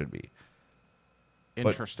as I should be. But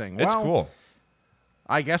Interesting. It's Well, cool.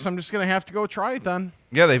 I guess I'm just going to have to go try it then.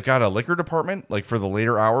 Yeah, they've got a liquor department. Like for the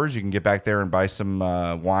later hours, you can get back there and buy some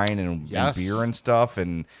wine and Yes. beer and stuff.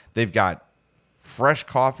 And they've got fresh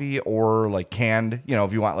coffee or canned,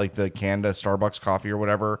 if you want the canned Starbucks coffee or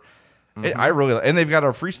whatever. I really, and they've got a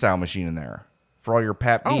freestyle machine in there for all your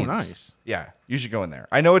pap Oh, needs. nice. Yeah, you should go in there.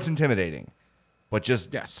 I know it's intimidating, but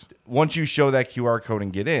just Yes. once you show that QR code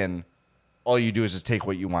and get in, all you do is just take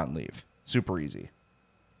what you want and leave. Super easy.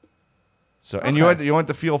 So, and you don't have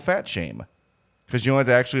to feel fat shame because you don't have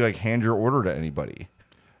to actually hand your order to anybody.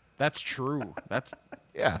 That's true. That's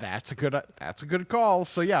Yeah. That's a good call.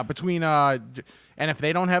 So yeah, between and if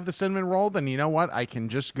they don't have the cinnamon roll, then you know what? I can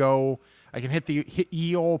just go. I can hit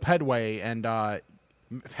ye old Pedway and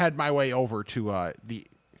head my way over to the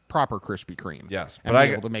proper Krispy Kreme. Yes, and but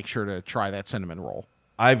be able to make sure to try that cinnamon roll.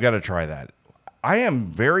 I've got to try that. I am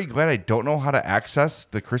very glad I don't know how to access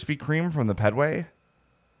the Krispy Kreme from the Pedway.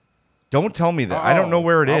 Don't tell me that. I don't know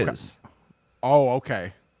where it is. Oh,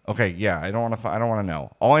 okay. Okay, yeah, I don't want to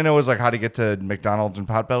know. All I know is how to get to McDonald's and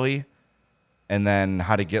Potbelly, and then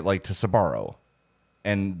how to get to Sbarro,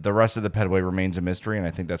 and the rest of the Pedway remains a mystery. And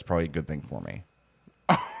I think that's probably a good thing for me.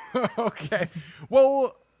 Okay.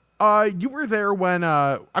 Well, you were there when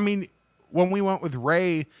when we went with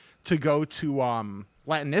Ray to go to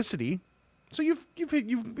Latinicity. So you've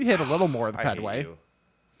hit a little more of the I hate Pedway. you.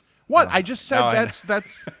 What? I just said Now I know.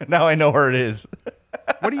 that's Now I know where it is.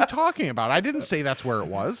 what are you talking about? I didn't say that's where it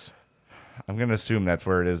was. I'm gonna assume that's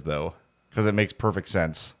where it is though, because it makes perfect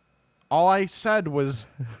sense. All I said was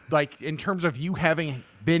in terms of you having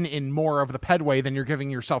been in more of the Pedway than you're giving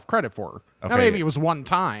yourself credit for. Now Okay. maybe it was one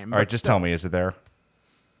time. All right, just tell me, is it there?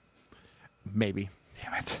 Maybe.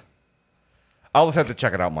 Damn it. I'll just have to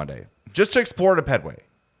check it out Monday. just to explore the Pedway.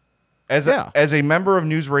 As a member of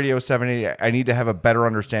News Radio 780, I need to have a better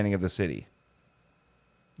understanding of the city.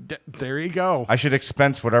 There you go. I should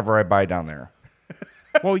expense whatever I buy down there.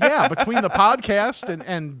 Well, yeah, between the podcast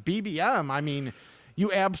and BBM, I mean,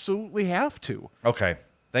 you absolutely have to. Okay.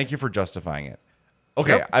 Thank you for justifying it.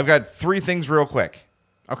 Okay, Yep. I've got 3 things real quick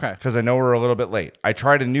Okay. because I know we're a little bit late. I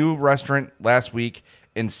tried a new restaurant last week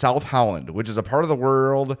in South Holland, which is a part of the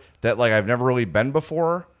world that like I've never really been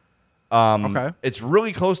before. Okay. It's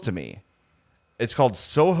really close to me. It's called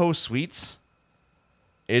Soho Sweets.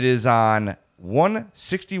 It is on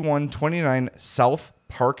 16129 South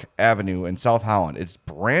Park Avenue in South Holland. It's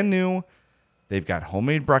brand new. They've got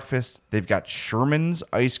homemade breakfast. They've got Sherman's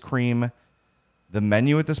ice cream. The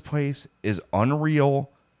menu at this place is unreal.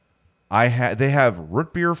 They have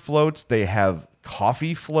root beer floats. They have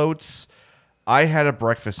coffee floats. I had a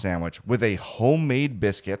breakfast sandwich with a homemade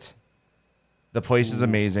biscuit. The place is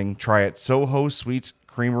amazing. Try it. Soho Sweets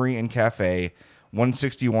Creamery and Cafe,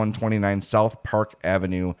 16129 South Park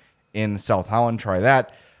Avenue in South Holland. Try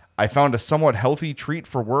that. I found a somewhat healthy treat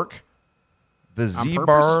for work. The Z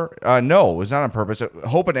Bar. No, it was not on purpose.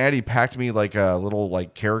 Hope and Addie packed me like a little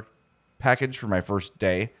like care package for my first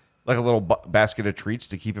day, like a little basket of treats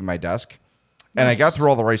to keep in my desk. And I got through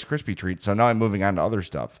all the Rice Krispie treats, so now I'm moving on to other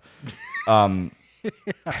stuff.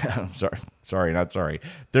 Sorry.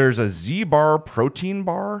 There's a Z Bar protein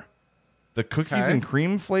bar, the cookies and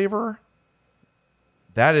cream flavor.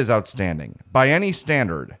 That is outstanding by any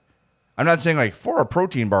standard. I'm not saying like for a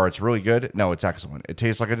protein bar, it's really good. No, it's excellent. It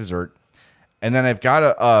tastes like a dessert. And then I've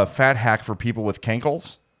got a fat hack for people with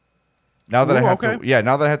cankles. Now that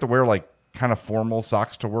now that I have to wear like kind of formal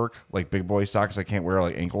socks to work, like big boy socks, I can't wear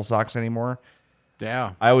like ankle socks anymore.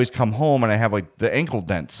 Yeah. I always come home and I have like the ankle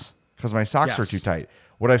dents because my socks are too tight.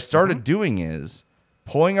 What I've started doing is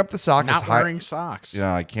pulling up the sock as high. Not wearing socks. You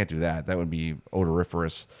know, I can't do that. That would be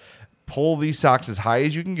odoriferous. Pull these socks as high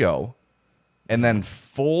as you can go, and then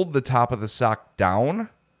fold the top of the sock down,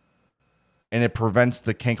 and it prevents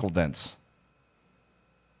the cankle dents.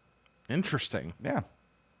 Interesting. Yeah.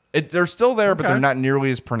 They're still there, but they're not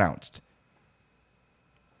nearly as pronounced.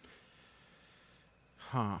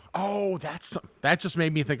 Huh. Oh, that just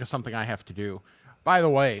made me think of something I have to do. By the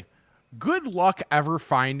way, good luck ever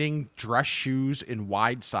finding dress shoes in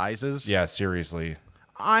wide sizes. Yeah, seriously.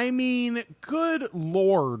 I mean, good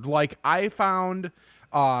Lord. Like, I found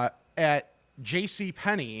at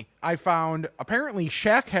JCPenney, I found apparently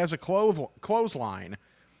Shaq has a clothesline.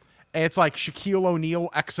 It's like Shaquille O'Neal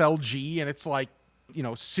XLG, and it's like, you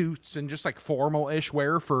know, suits and just like formal-ish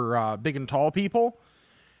wear for big and tall people.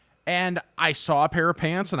 And I saw a pair of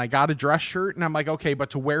pants, and I got a dress shirt, and I'm like, okay,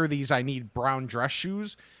 but to wear these, I need brown dress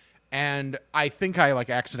shoes. And I think I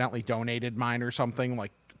like accidentally donated mine or something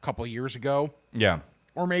like a couple of years ago. Yeah.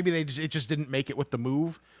 Or maybe it just didn't make it with the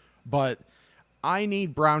move. But I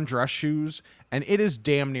need brown dress shoes, and it is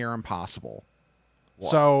damn near impossible. Wow.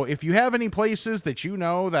 So if you have any places that you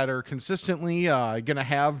know that are consistently going to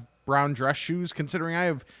have brown dress shoes, considering I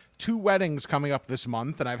have 2 weddings coming up this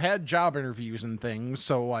month, and I've had job interviews and things,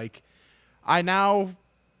 so like I now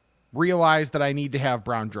realize that I need to have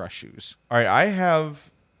brown dress shoes. All right, I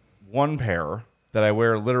have one pair that I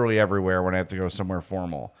wear literally everywhere when I have to go somewhere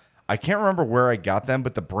formal. I can't remember where I got them,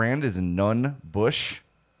 but the brand is Nunn Bush.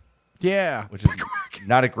 Yeah. Which is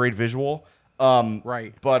not a great visual.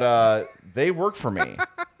 Right. But they work for me.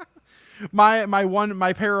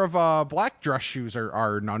 My pair of black dress shoes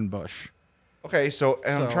are Nunn Bush. Okay, so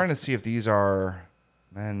I'm trying to see if these are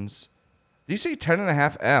men's. These say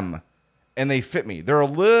 10.5 M, and they fit me. They're a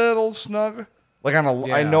little snug. Like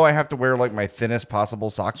I know I have to wear like my thinnest possible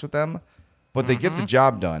socks with them, but they get the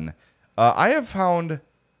job done. I have found,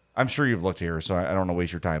 I'm sure you've looked here, so I don't want to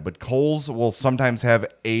waste your time, but Kohl's will sometimes have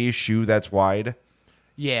a shoe that's wide.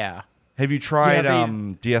 Yeah. Have you tried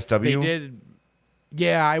DSW? They did.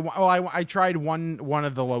 Yeah, I tried one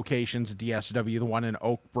of the locations at DSW, the one in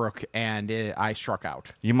Oak Brook, and I struck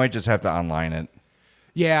out. You might just have to online it.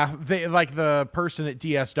 Yeah, the person at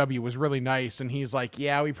DSW was really nice, and he's like,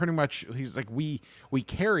 yeah, he's like, we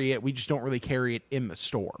carry it, we just don't really carry it in the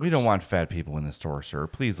store. We don't want fat people in the store, sir.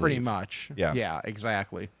 Please leave. Pretty much. Yeah. Yeah,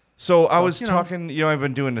 exactly. So I was talking, I've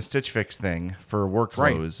been doing the Stitch Fix thing for work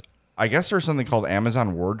clothes. Right. I guess there's something called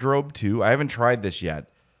Amazon Wardrobe, too. I haven't tried this yet,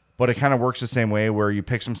 but it kind of works the same way where you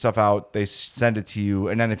pick some stuff out, they send it to you,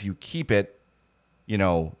 and then if you keep it,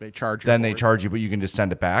 they charge you. Then they charge you, but you can just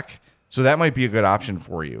send it back. So that might be a good option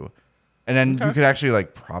for you. And then you could actually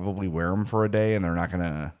like probably wear them for a day, and they're not going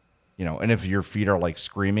to, and if your feet are like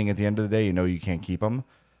screaming at the end of the day, you can't keep them.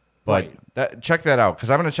 But check that out, because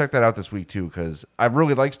I'm going to check that out this week too, because I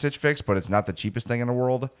really like Stitch Fix, but it's not the cheapest thing in the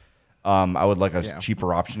world. I would like a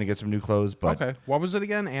cheaper option to get some new clothes, but okay. What was it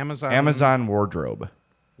again? Amazon wardrobe.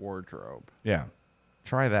 Yeah,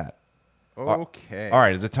 try that. Okay. All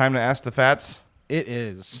right, is it time to ask the Fats? It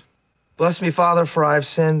is. Bless me, Father, for I've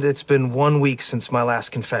sinned. It's been 1 week since my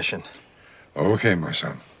last confession. Okay, my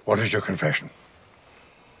son. What is your confession?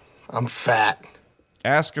 I'm fat.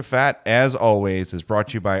 Ask a Fat, as always, is brought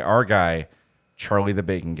to you by our guy, Charlie the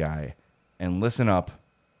Bacon Guy. And listen up.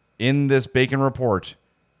 In this bacon report,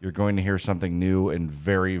 you're going to hear something new and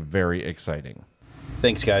very, very exciting.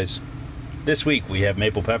 Thanks, guys. This week we have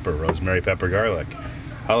maple pepper, rosemary pepper garlic,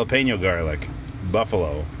 jalapeno garlic,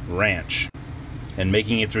 buffalo, ranch, and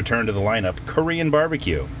making its return to the lineup, Korean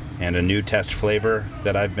barbecue, and a new test flavor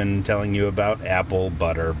that I've been telling you about, apple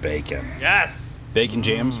butter bacon. Yes! Bacon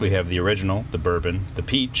jams, we have the original, the bourbon, the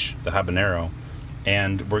peach, the habanero,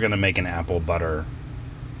 and we're going to make an apple butter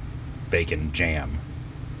bacon jam.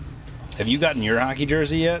 Have you gotten your hockey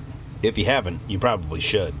jersey yet? If you haven't, you probably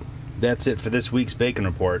should. That's it for this week's Bacon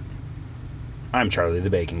Report. I'm Charlie the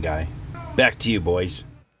Bacon Guy. Back to you, boys.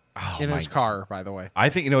 In his car, by the way. I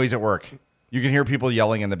think he's at work. You can hear people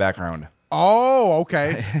yelling in the background. Oh,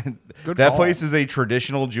 okay. Good That call. place is a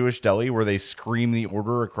traditional Jewish deli where they scream the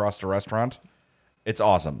order across the restaurant. It's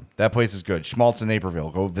awesome. That place is good. Schmaltz in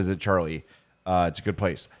Naperville. Go visit Charlie. It's a good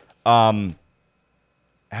place. Apple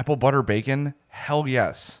butter bacon? Hell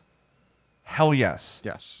yes. Hell yes.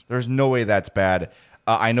 Yes. There's no way that's bad.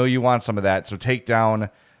 I know you want some of that, so take down...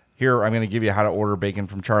 Here, I'm going to give you how to order bacon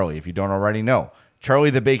from Charlie if you don't already know.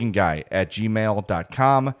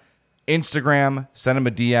 CharlieTheBaconGuy@gmail.com. Instagram, send him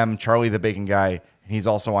a DM, Charlie the Bacon Guy. He's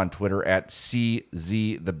also on Twitter at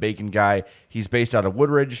CZ the Bacon Guy. He's based out of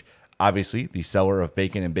Woodridge. Obviously, the seller of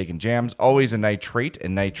bacon and bacon jams. Always a nitrate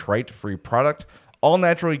and nitrite-free product. All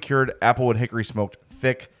naturally cured applewood hickory smoked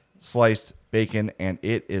thick sliced bacon, and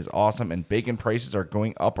it is awesome. And bacon prices are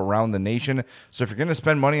going up around the nation. So if you're going to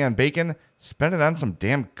spend money on bacon, spend it on some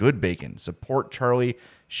damn good bacon. Support Charlie.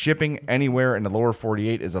 Shipping anywhere in the lower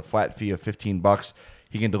 48 is a flat fee of $15.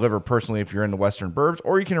 He can deliver personally if you're in the Western Burbs,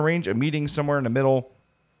 or you can arrange a meeting somewhere in the middle.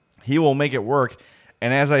 He will make it work.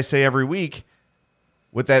 And as I say every week,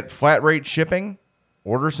 with that flat rate shipping,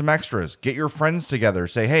 order some extras. Get your friends together.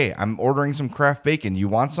 Say, hey, I'm ordering some craft bacon. You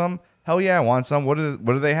want some? Hell yeah, I want some. What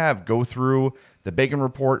do they have? Go through the bacon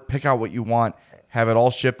report, pick out what you want, have it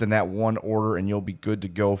all shipped in that one order, and you'll be good to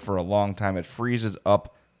go for a long time. It freezes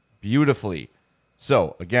up beautifully.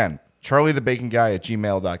 So, again,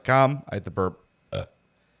 CharlieTheBaconGuy@gmail.com. I had to burp.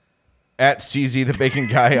 At CZ the Bacon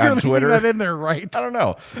Guy on Twitter. That in there, right? I don't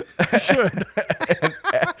know. You should.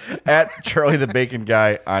 at Charlie the Bacon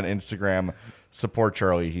Guy on Instagram. Support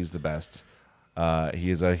Charlie. He's the best.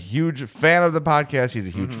 He is a huge fan of the podcast. He's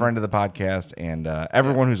a huge friend of the podcast. And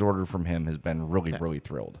everyone who's ordered from him has been really, really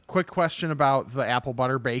thrilled. Quick question about the apple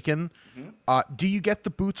butter bacon. Do you get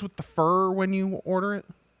the boots with the fur when you order it?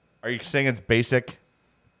 Are you saying it's basic?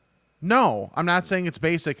 No, I'm not saying it's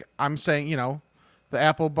basic. I'm saying, the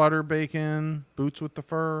apple butter bacon, boots with the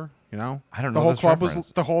fur, I don't know the whole this club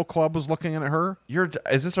reference. the whole club was looking at her.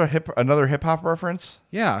 Is this another hip hop reference?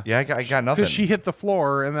 Yeah. Yeah, I got nothing. Because she hit the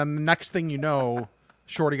floor, and then the next thing you know,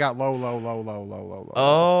 Shorty got low.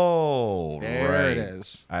 Oh, there right. it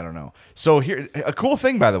is. I don't know. So here, a cool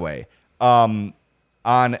thing, by the way, on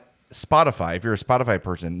Spotify, if you're a Spotify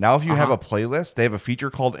person, now if you have a playlist, they have a feature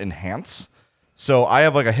called Enhance. So I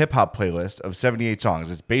have like a hip hop playlist of 78 songs.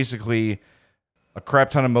 It's basically a crap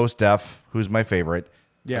ton of Mos Def, who's my favorite.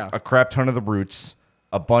 Yeah. A crap ton of The Roots,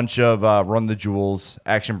 a bunch of Run the Jewels,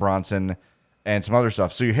 Action Bronson, and some other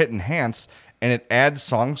stuff. So you hit Enhance, and it adds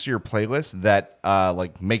songs to your playlist that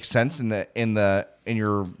make sense in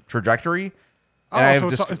your trajectory.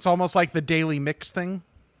 And So it's almost like the daily mix thing?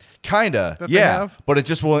 Kinda, that they yeah. have? But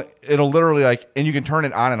it'll literally and you can turn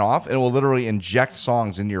it on and off, and it will literally inject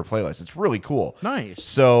songs into your playlist. It's really cool. Nice.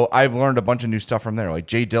 So I've learned a bunch of new stuff from there, like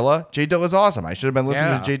Jay Dilla. Jay Dilla's awesome. I should have been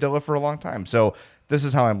listening to Jay Dilla for a long time. So this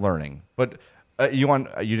is how I'm learning. But you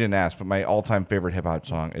didn't ask, but my all-time favorite hip hop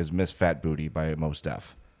song is "Miss Fat Booty" by Mos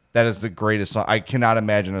Def. That is the greatest song. I cannot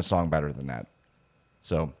imagine a song better than that.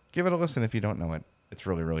 So give it a listen if you don't know it. It's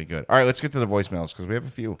really, really good. All right, let's get to the voicemails because we have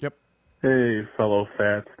a few. Yep. Hey, fellow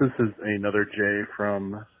Fats. This is another Jay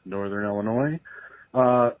from Northern Illinois.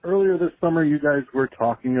 Earlier this summer, you guys were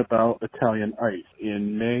talking about Italian ice.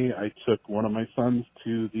 In May, I took one of my sons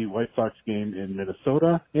to the White Sox game in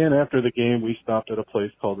Minnesota, and after the game, we stopped at a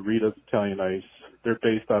place called Rita's Italian Ice. They're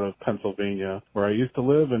based out of Pennsylvania, where I used to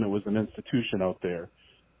live, and it was an institution out there.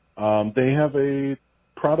 They have a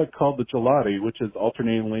product called the gelati, which is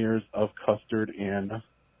alternating layers of custard and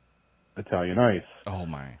Italian ice. Oh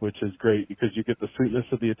my! Which is great because you get the sweetness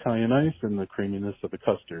of the Italian ice and the creaminess of the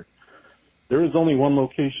custard. There is only one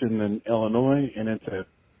location in Illinois, and it's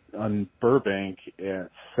on Burbank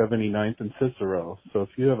at 79th and Cicero. So if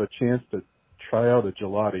you have a chance to try out a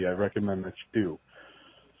gelati, I recommend that you do.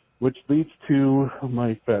 Which leads to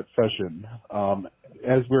my fat session.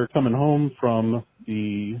 As we're coming home from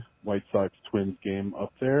the White Sox Twins game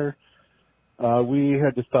up there, we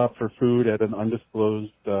had to stop for food at an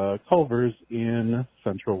undisclosed Culver's in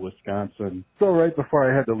central Wisconsin. So right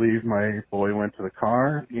before I had to leave, my boy went to the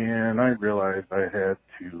car, and I realized I had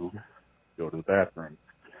to go to the bathroom.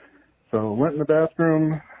 So went in the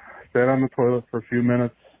bathroom, sat on the toilet for a few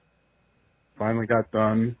minutes, finally got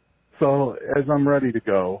done. So as I'm ready to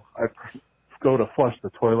go, I go to flush the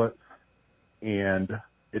toilet, and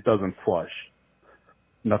it doesn't flush.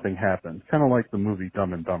 Nothing happens. Kind of like the movie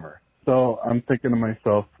Dumb and Dumber. So I'm thinking to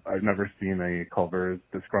myself, I've never seen a Culver's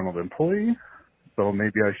disgruntled employee, so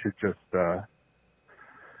maybe I should just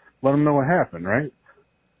let them know what happened, right?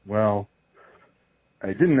 Well, I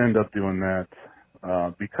didn't end up doing that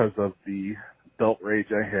because of the belt rage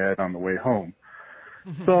I had on the way home.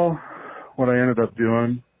 So what I ended up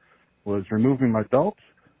doing was removing my belt,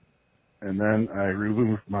 and then I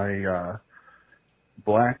removed my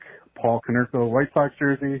black Paul Konerko White Sox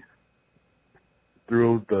jersey,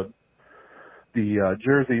 threw the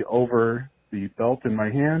jersey over the belt in my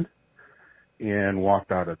hand, and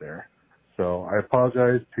walked out of there. So I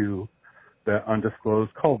apologize to that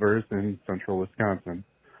undisclosed Culver's in central Wisconsin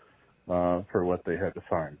for what they had to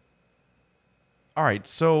sign. All right,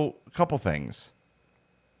 so a couple things.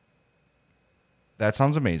 That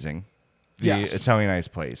sounds amazing. The Yes. Italian ice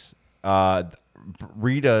place.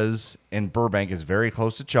 Rita's in Burbank is very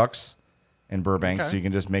close to Chuck's in Burbank, Okay. so you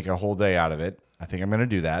can just make a whole day out of it. I think I'm going to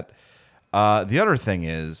do that. The other thing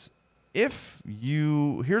is,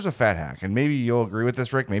 here's a fat hack, and maybe you'll agree with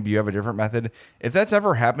this, Rick. Maybe you have a different method. If that's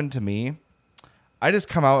ever happened to me, I just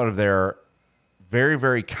come out of there very,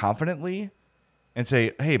 very confidently and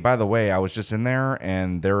say, hey, by the way, I was just in there,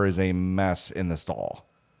 and there is a mess in the stall.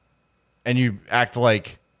 And you act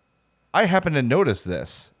like, I happened to notice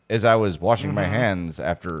this as I was washing my hands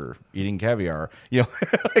after eating caviar. You know,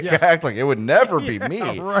 act like it would never be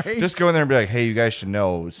me. Right. Just go in there and be like, hey, you guys should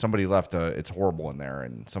know somebody left it's horrible in there,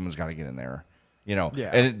 and someone's got to get in there. You know,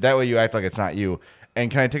 Yeah. and that way you act like it's not you.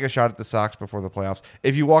 And can I take a shot at the Sox before the playoffs?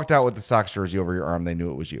 If you walked out with the Sox jersey over your arm, they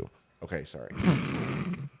knew it was you. Okay, sorry.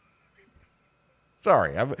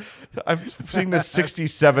 Sorry, I'm seeing the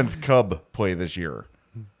 67th Cub play this year.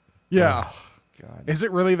 Yeah. Oh, God. Is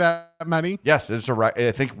it really that many? Yes, it's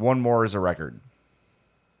I think one more is a record.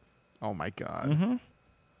 Oh my God.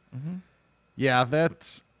 Mm-hmm. Yeah,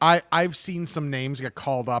 that's I've seen some names get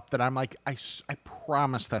called up that I'm like, I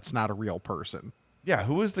promise that's not a real person. Yeah,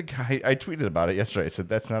 who was the guy? I tweeted about it yesterday. I said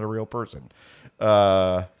that's not a real person.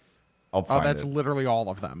 I'll find that's it. literally all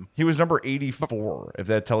of them. He was number 84. If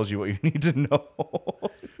that tells you what you need to know.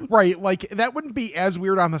 Right, like that wouldn't be as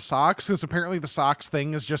weird on the Sox, because apparently the Sox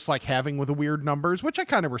thing is just like having with the weird numbers, which I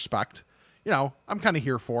kind of respect. You know, I'm kind of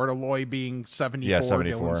here for it. Aloy being 74, Yeah,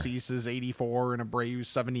 74. Dylan Cease is 84, and Abreu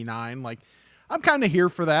 79. Like, I'm kind of here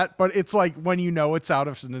for that. But it's like when you know it's out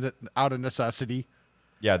of necessity.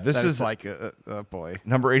 Yeah, this that is it's like, boy,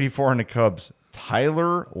 number 84 in the Cubs,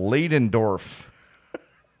 Tyler Ladendorf.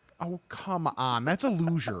 Oh, come on, that's a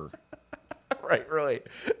loser. Right, really,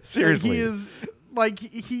 seriously, He is. Like,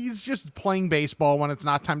 he's just playing baseball when it's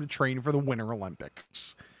not time to train for the Winter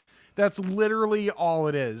Olympics. That's literally all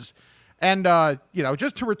it is. And, you know,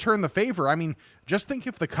 just to return the favor, I mean, just think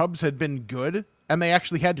if the Cubs had been good and they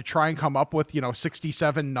actually had to try and come up with,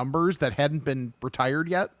 67 numbers that hadn't been retired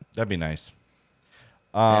yet. That'd be nice.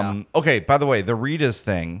 Yeah. Okay, by the way, the Rita's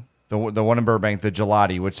thing, the one in Burbank, the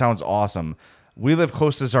gelati, which sounds awesome. We live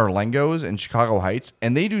close to Zarlengos in Chicago Heights,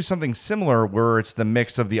 and they do something similar where it's the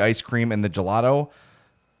mix of the ice cream and the gelato,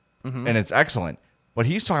 and it's excellent. But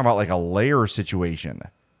he's talking about like a layer situation.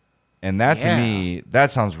 And that to me,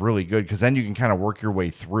 that sounds really good because then you can kind of work your way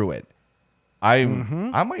through it. I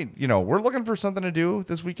might, we're looking for something to do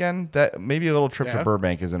this weekend. That maybe a little trip to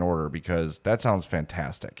Burbank is in order because that sounds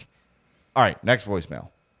fantastic. All right, next voicemail.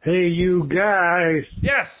 Hey, you guys.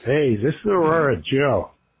 Yes. Hey, this is Aurora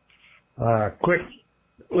Joe. Quick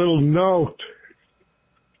little note.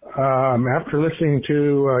 After listening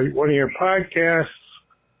to one of your podcasts,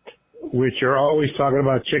 which are always talking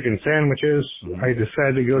about chicken sandwiches, I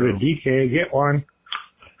decided to go to DK and get one.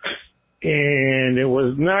 And it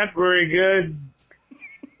was not very good.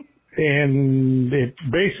 And it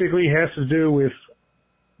basically has to do with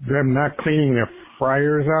them not cleaning their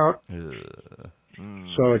fryers out.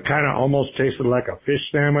 So it kind of almost tasted like a fish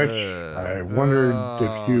sandwich. I wondered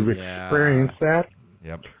if you've experienced that.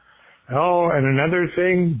 Yep. Oh, and another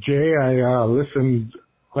thing, Jay, I listened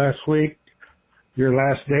last week, your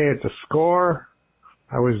last day at the Score.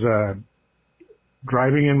 I was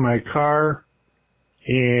driving in my car,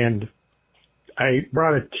 and I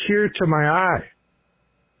brought a tear to my eye.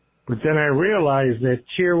 But then I realized that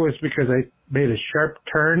tear was because I made a sharp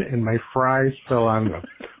turn and my fries fell on the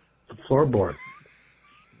floorboard.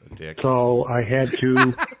 So I had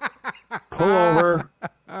to pull over,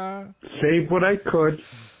 save what I could.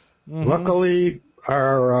 Luckily,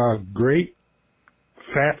 our great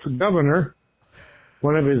fat governor,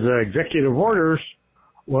 one of his executive orders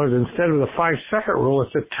was instead of the 5-second rule,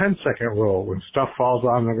 it's a 10-second rule when stuff falls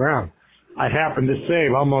on the ground. I happened to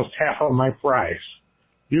save almost half of my fries.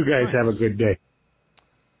 You guys have a good day.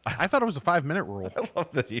 I thought it was a 5-minute rule. I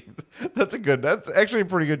love that. That's actually a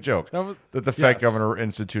pretty good joke. That the fat governor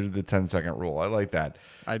instituted the 10-second rule. I like that.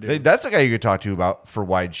 I do. That's the guy you could talk to about for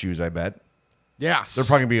wide shoes, I bet. Yes. They're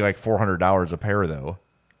probably going to be like $400 a pair, though.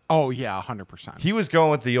 Oh, yeah, 100%. He was going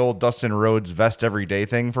with the old Dustin Rhodes vest every day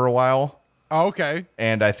thing for a while. Oh, okay.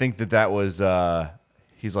 And I think that was,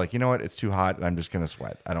 he's like, you know what? It's too hot, and I'm just going to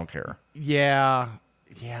sweat. I don't care. Yeah.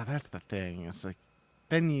 Yeah, that's the thing. It's like,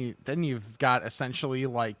 then you've got essentially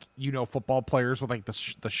like, football players with like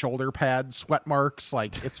the shoulder pad sweat marks.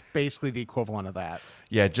 Like, it's basically the equivalent of that.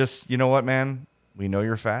 Yeah, just, you know what, man? We know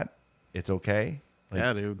you're fat. It's okay. Like,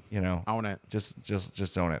 yeah, dude. Own it.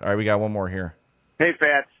 Just own it. All right, we got one more here. Hey,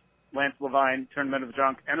 Fats. Lance Levine, Tournament of the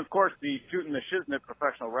Junk, and of course the Shooting the Shiznit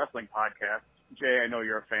Professional Wrestling Podcast. Jay, I know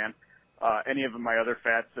you're a fan. Any of my other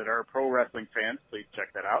Fats that are pro wrestling fans, please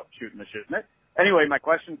check that out, Shooting the Shiznit. Anyway, my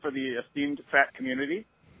question for the esteemed fat community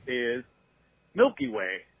is Milky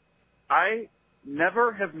Way. I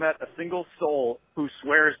never have met a single soul who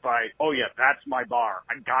swears by, oh yeah, that's my bar.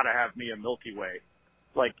 I gotta have me a Milky Way.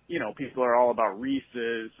 Like, people are all about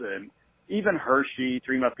Reese's and even Hershey,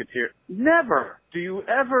 Three Musketeers. Never do you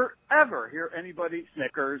ever hear anybody,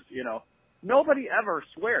 Snickers, nobody ever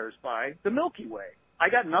swears by the Milky Way. I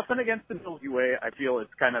got nothing against the Milky Way. I feel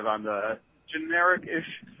it's kind of on the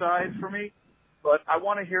generic-ish side for me. But I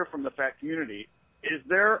want to hear from the fat community. Is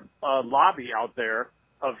there a lobby out there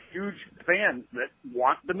of huge fans that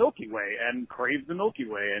want the Milky Way and crave the Milky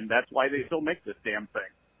Way, and that's why they still make this damn thing?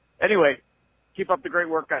 Anyway, keep up the great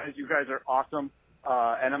work, guys. You guys are awesome.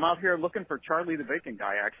 And I'm out here looking for Charlie the Bacon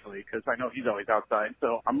Guy, actually, because I know he's always outside.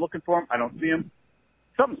 So I'm looking for him. I don't see him.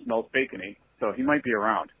 Something smells bacony, so he might be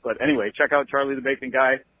around. But anyway, check out Charlie the Bacon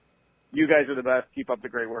Guy. You guys are the best. Keep up the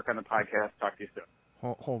great work on the podcast. Talk to you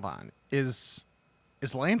soon. Hold on. Is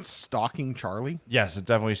Lance stalking Charlie? Yes, it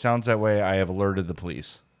definitely sounds that way. I have alerted the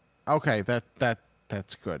police. Okay,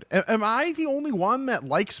 that's good. Am I the only one that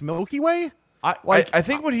likes Milky Way? I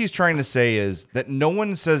think what he's trying to say is that no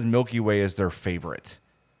one says Milky Way is their favorite.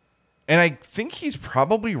 And I think he's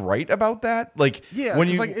probably right about that. Like, yeah, when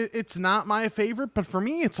it's not my favorite, but for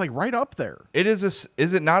me, it's like right up there. It is.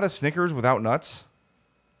 Is it not a Snickers without nuts?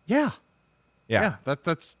 Yeah.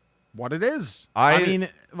 That's what it is. I mean,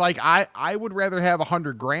 like I would rather have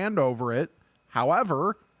 $100,000 over it.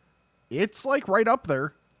 However, it's like right up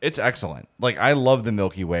there. It's excellent. Like, I love the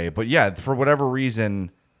Milky Way, but yeah, for whatever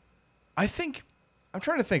reason, I'm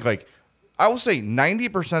trying to think. Like, I will say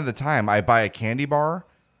 90% of the time I buy a candy bar,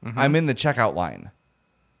 I'm in the checkout line,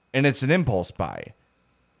 and it's an impulse buy.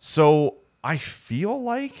 So I feel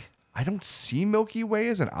like I don't see Milky Way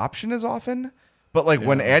as an option as often. But like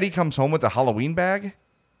when Addie comes home with a Halloween bag,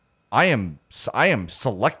 I am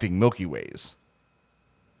selecting Milky Ways.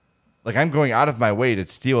 Like, I'm going out of my way to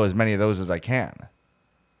steal as many of those as I can.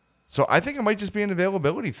 So I think it might just be an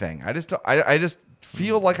availability thing. I just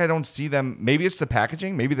feel like I don't see them. Maybe it's the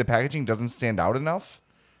packaging. Maybe the packaging doesn't stand out enough.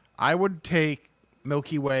 I would take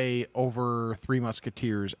Milky Way over Three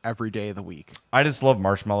Musketeers every day of the week. I just love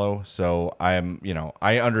marshmallow, so I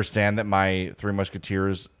understand that my Three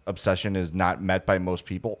Musketeers obsession is not met by most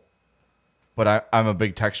people. But I'm a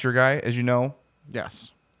big texture guy, as you know.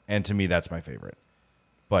 Yes. And to me, that's my favorite.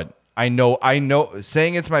 But I know,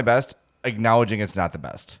 saying it's my best, acknowledging it's not the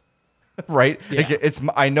best. Right? Yeah. Like,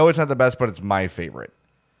 I know it's not the best, but it's my favorite.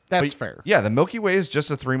 That's fair. Yeah, the Milky Way is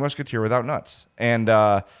just a Three Musketeer without nuts. And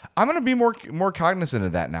I'm going to be more cognizant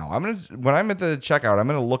of that now. When I'm at the checkout, I'm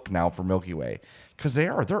going to look now for Milky Way, because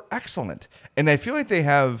they're excellent. And I feel like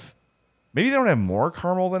maybe they don't have more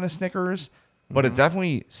caramel than a Snickers, but it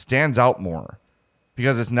definitely stands out more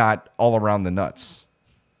because it's not all around the nuts,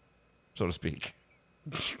 so to speak.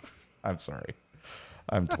 I'm sorry.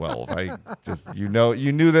 I'm 12. I just, you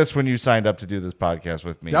knew this when you signed up to do this podcast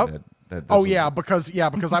with me. Yep.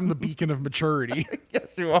 Because I'm the beacon of maturity.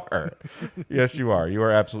 Yes, you are. Yes, you are. You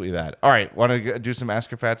are absolutely that. All right, want to do some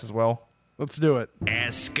Ask a Fats as well? Let's do it.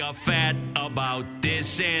 Ask a fat about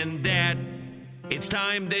this and that. It's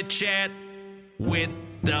time to chat with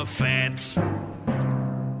the fats.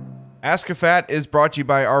 Ask a Fat is brought to you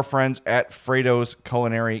by our friends at Fredo's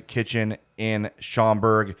Culinary Kitchen in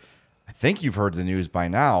Schaumburg. I think you've heard the news by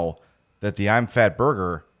now that the I'm Fat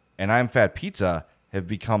Burger and I'm Fat Pizza have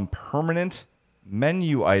become permanent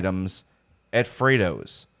menu items at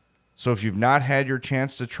Fredo's. So if you've not had your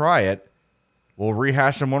chance to try it, we'll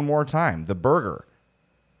rehash them one more time. The burger,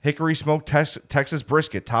 hickory smoked Texas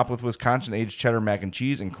brisket topped with Wisconsin-aged cheddar mac and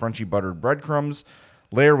cheese and crunchy buttered breadcrumbs,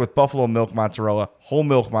 layered with buffalo milk mozzarella, whole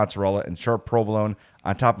milk mozzarella, and sharp provolone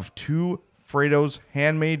on top of 2 Fredo's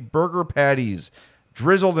handmade burger patties,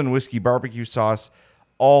 drizzled in whiskey barbecue sauce,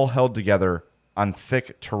 all held together on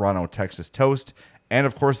thick Toronto, Texas toast. And,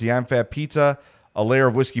 of course, the I'm Fat Pizza, a layer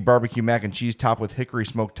of whiskey barbecue mac and cheese topped with hickory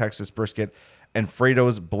smoked Texas brisket and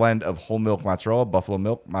Fredo's blend of whole milk mozzarella, buffalo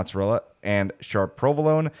milk mozzarella, and sharp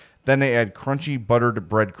provolone. Then they add crunchy buttered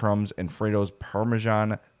breadcrumbs and Fredo's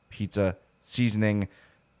Parmesan pizza seasoning.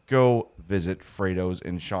 Go visit Fredo's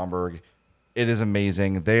in Schaumburg. It is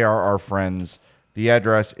amazing. They are our friends. The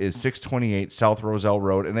address is 628 South Roselle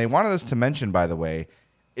Road. And they wanted us to mention, by the way,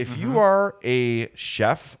 if you are a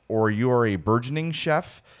chef or you are a burgeoning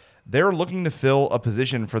chef, they're looking to fill a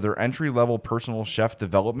position for their entry-level personal chef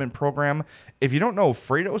development program. If you don't know,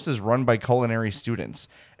 Fredo's is run by culinary students.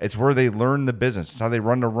 It's where they learn the business. It's how they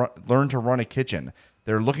learn to run a kitchen.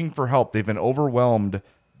 They're looking for help. They've been overwhelmed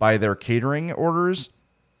by their catering orders,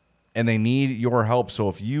 and they need your help. So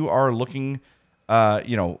if you are looking,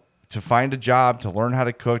 to find a job, to learn how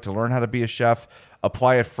to cook, to learn how to be a chef,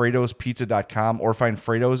 apply at Fredo'sPizza.com or find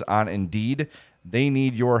Fredo's on Indeed. They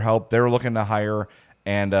need your help. They're looking to hire.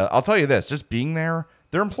 And I'll tell you this, just being there,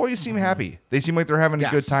 their employees seem happy. They seem like they're having a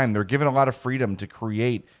good time. They're given a lot of freedom to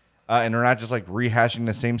create, and they're not just like rehashing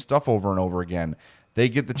the same stuff over and over again. They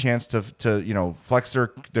get the chance to flex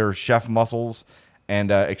their chef muscles and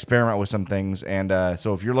experiment with some things. And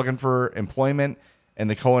so if you're looking for employment in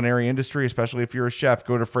the culinary industry, especially if you're a chef,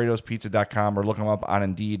 go to Fredo'sPizza.com or look them up on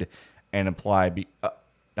Indeed and apply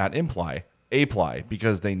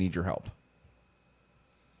because they need your help.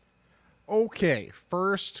 Okay,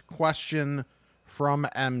 first question from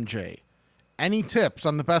MJ. Any tips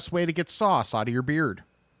on the best way to get sauce out of your beard?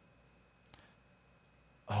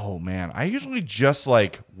 Oh, man. I usually just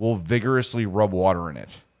will vigorously rub water in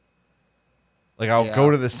it. I'll go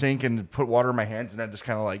to the sink and put water in my hands and I just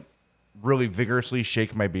kind of really vigorously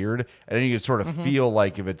shake my beard. And then you can sort of feel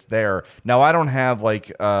like if it's there. Now, I don't have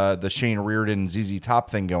the Shane Reardon ZZ Top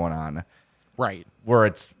thing going on. Right. Where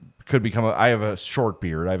could become I have a short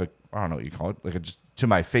beard. I don't know what you call it, just to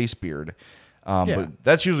my face beard. But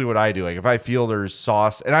that's usually what I do. If I feel there's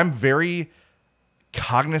sauce, and I'm very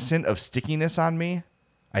cognizant of stickiness on me,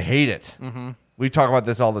 I hate it. Mm-hmm. We talk about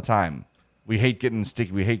this all the time. We hate getting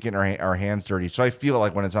sticky. We hate getting our hands dirty. So I feel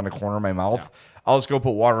like when it's on the corner of my mouth, I'll just go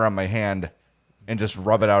put water on my hand and just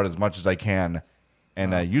rub it out as much as I can.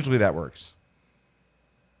 And usually that works.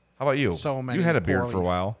 How about you? You had a beard for a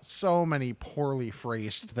while. So many poorly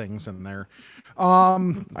phrased things in there. I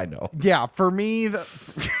know. Yeah, for me, though,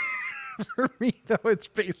 it's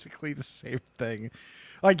basically the same thing.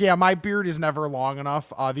 My beard is never long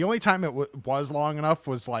enough. The only time it was long enough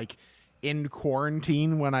was in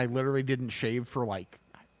quarantine when I literally didn't shave for I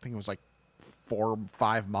think it was 4 or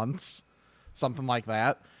 5 months, something like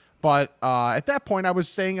that. But at that point, I was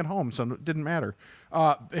staying at home, so it didn't matter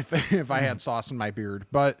if I had sauce in my beard.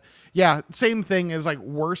 But yeah, same thing as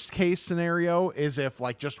worst case scenario is if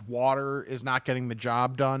just water is not getting the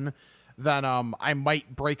job done, then I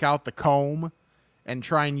might break out the comb and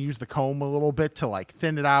try and use the comb a little bit to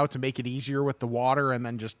thin it out to make it easier with the water, and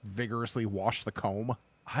then just vigorously wash the comb.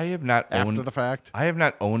 I have not after the fact. I have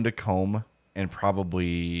not owned a comb in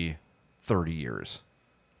probably 30 years.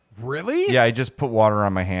 Really? Yeah, I just put water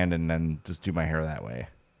on my hand and then just do my hair that way.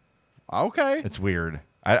 Okay. It's weird.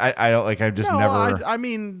 I don't I've just never.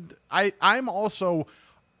 I'm also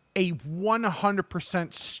a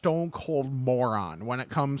 100% stone cold moron when it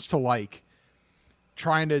comes to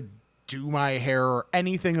trying to do my hair or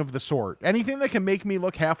anything of the sort. Anything that can make me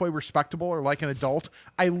look halfway respectable or like an adult,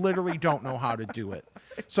 I literally don't know how to do it.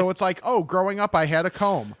 So it's growing up I had a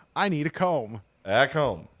comb. I need a comb. A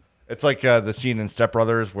comb. It's the scene in Step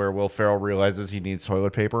Brothers where Will Ferrell realizes he needs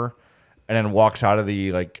toilet paper and then walks out of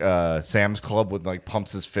the Sam's Club with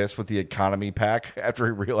pumps his fist with the economy pack after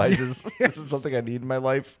he realizes this is something I need in my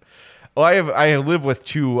life. Well, I live with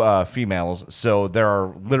 2 females, so there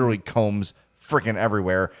are literally combs freaking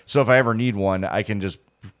everywhere. So if I ever need one, I can just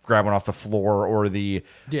grab one off the floor or the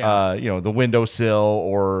the windowsill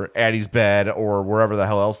or Addie's bed or wherever the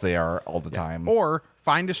hell else they are all the time. Or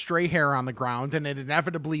find a stray hair on the ground and it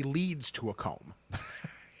inevitably leads to a comb.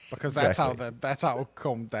 Because that's how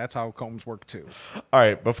combs work too. All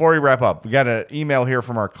right, before we wrap up, we got an email here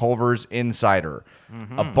from our Culver's Insider.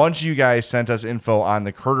 A bunch of you guys sent us info on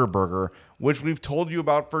the Curter Burger, which we've told you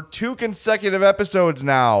about for 2 consecutive episodes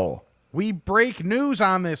now. We break news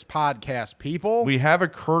on this podcast, people. We have a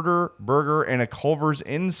Curter Burger and a Culver's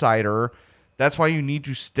Insider. That's why you need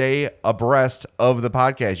to stay abreast of the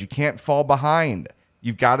podcast. You can't fall behind.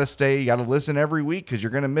 You've got to stay. You got to listen every week because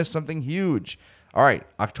you're going to miss something huge. All right,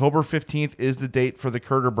 October 15th is the date for the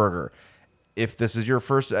Curter Burger. If this is your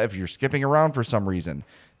first, if you're skipping around for some reason,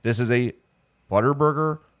 this is a butter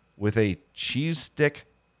burger with a cheese stick,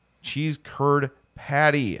 cheese curd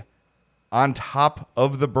patty on top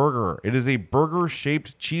of the burger. It is a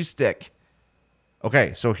burger-shaped cheese stick.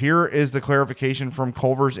 Okay, so here is the clarification from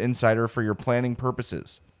Culver's Insider for your planning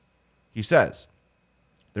purposes. He says,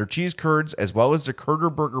 their cheese curds as well as the Curter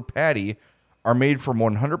Burger patty are made from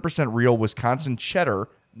 100% real Wisconsin cheddar,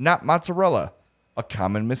 not mozzarella, a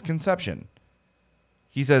common misconception.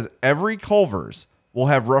 He says every Culver's will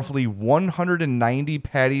have roughly 190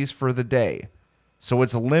 patties for the day. So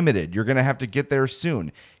it's limited. You're going to have to get there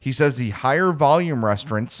soon. He says the higher volume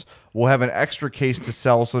restaurants will have an extra case to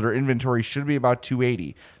sell, so their inventory should be about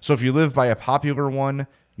 280. So if you live by a popular one,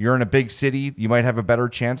 you're in a big city, you might have a better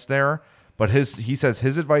chance there. But he says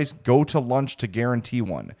his advice, go to lunch to guarantee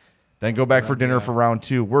one. Then go back for dinner for round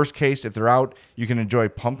 2. Worst case, if they're out, you can enjoy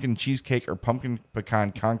pumpkin cheesecake or pumpkin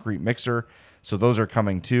pecan concrete mixer. So those are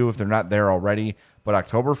coming too if they're not there already. But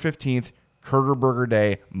October 15th, Curter Burger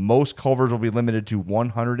Day, most Culver's will be limited to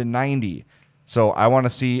 190. So I want to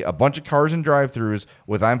see a bunch of cars and drive-thrus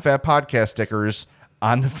with I'm Fat Podcast stickers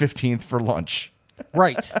on the 15th for lunch.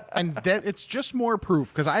 Right. And that it's just more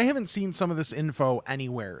proof, because I haven't seen some of this info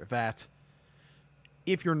anywhere, that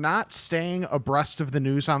if you're not staying abreast of the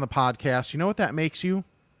news on the podcast, you know what that makes you?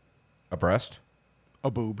 Abreast? A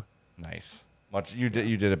boob. Nice. You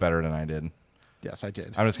did it better than I did. Yes, I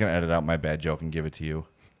did. I'm just going to edit out my bad joke and give it to you.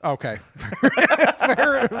 Okay.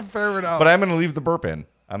 fair enough. But I'm going to leave the burp in.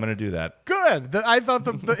 I'm going to do that. Good. I thought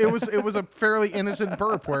it was a fairly innocent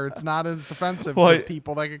burp where it's not as offensive to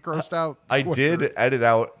people that get grossed out. I did edit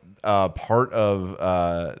out part of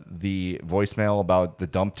the voicemail about the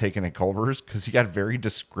dump taken at Culver's because he got very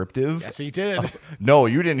descriptive. Yes, he did. No,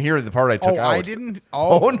 you didn't hear the part I took out. I didn't.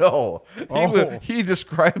 Oh no. He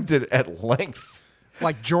described it at length.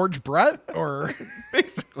 Like George Brett, or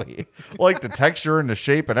basically like the texture and the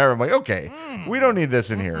shape and everything. I'm like, okay, we don't need this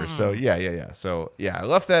in here. So yeah. So yeah, I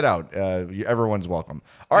left that out. Everyone's welcome.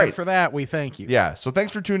 All right. For that, we thank you. Yeah. So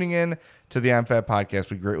thanks for tuning in to the I'm Fat Podcast.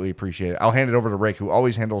 We greatly appreciate it. I'll hand it over to Rick, who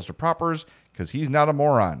always handles the propers because he's not a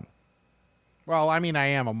moron. Well, I mean, I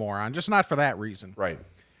am a moron, just not for that reason. Right.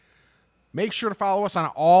 Make sure to follow us on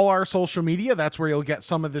all our social media. That's where you'll get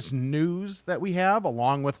some of this news that we have,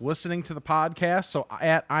 along with listening to the podcast. So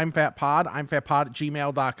at I'm Fat Pod,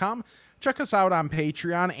 imfatpod@gmail.com. Check us out on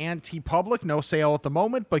Patreon and TeePublic. No sale at the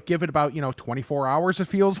moment, but give it about 24 hours, it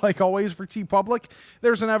feels like always for TeePublic.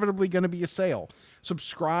 There's inevitably going to be a sale.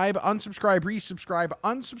 Subscribe, unsubscribe, resubscribe,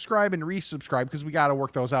 unsubscribe, and resubscribe, because we got to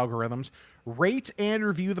work those algorithms. Rate and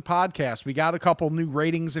review the podcast. We got a couple new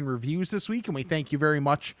ratings and reviews this week, and we thank you very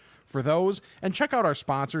much for those. And check out our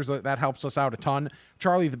sponsors. That helps us out a ton.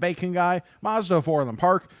 Charlie the Bacon Guy, Mazda of Orland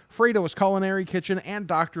Park, Fredo's Culinary Kitchen, and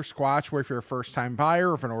Dr. Squatch, where if you're a first-time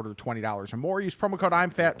buyer, if an order of $20 or more, use promo code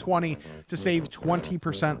I'mFat20 to save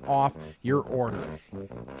 20% off your order.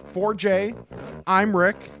 For Jay, I'm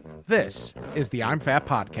Rick. This is the I'm Fat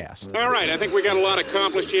Podcast. All right, I think we got a lot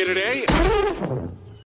accomplished here today.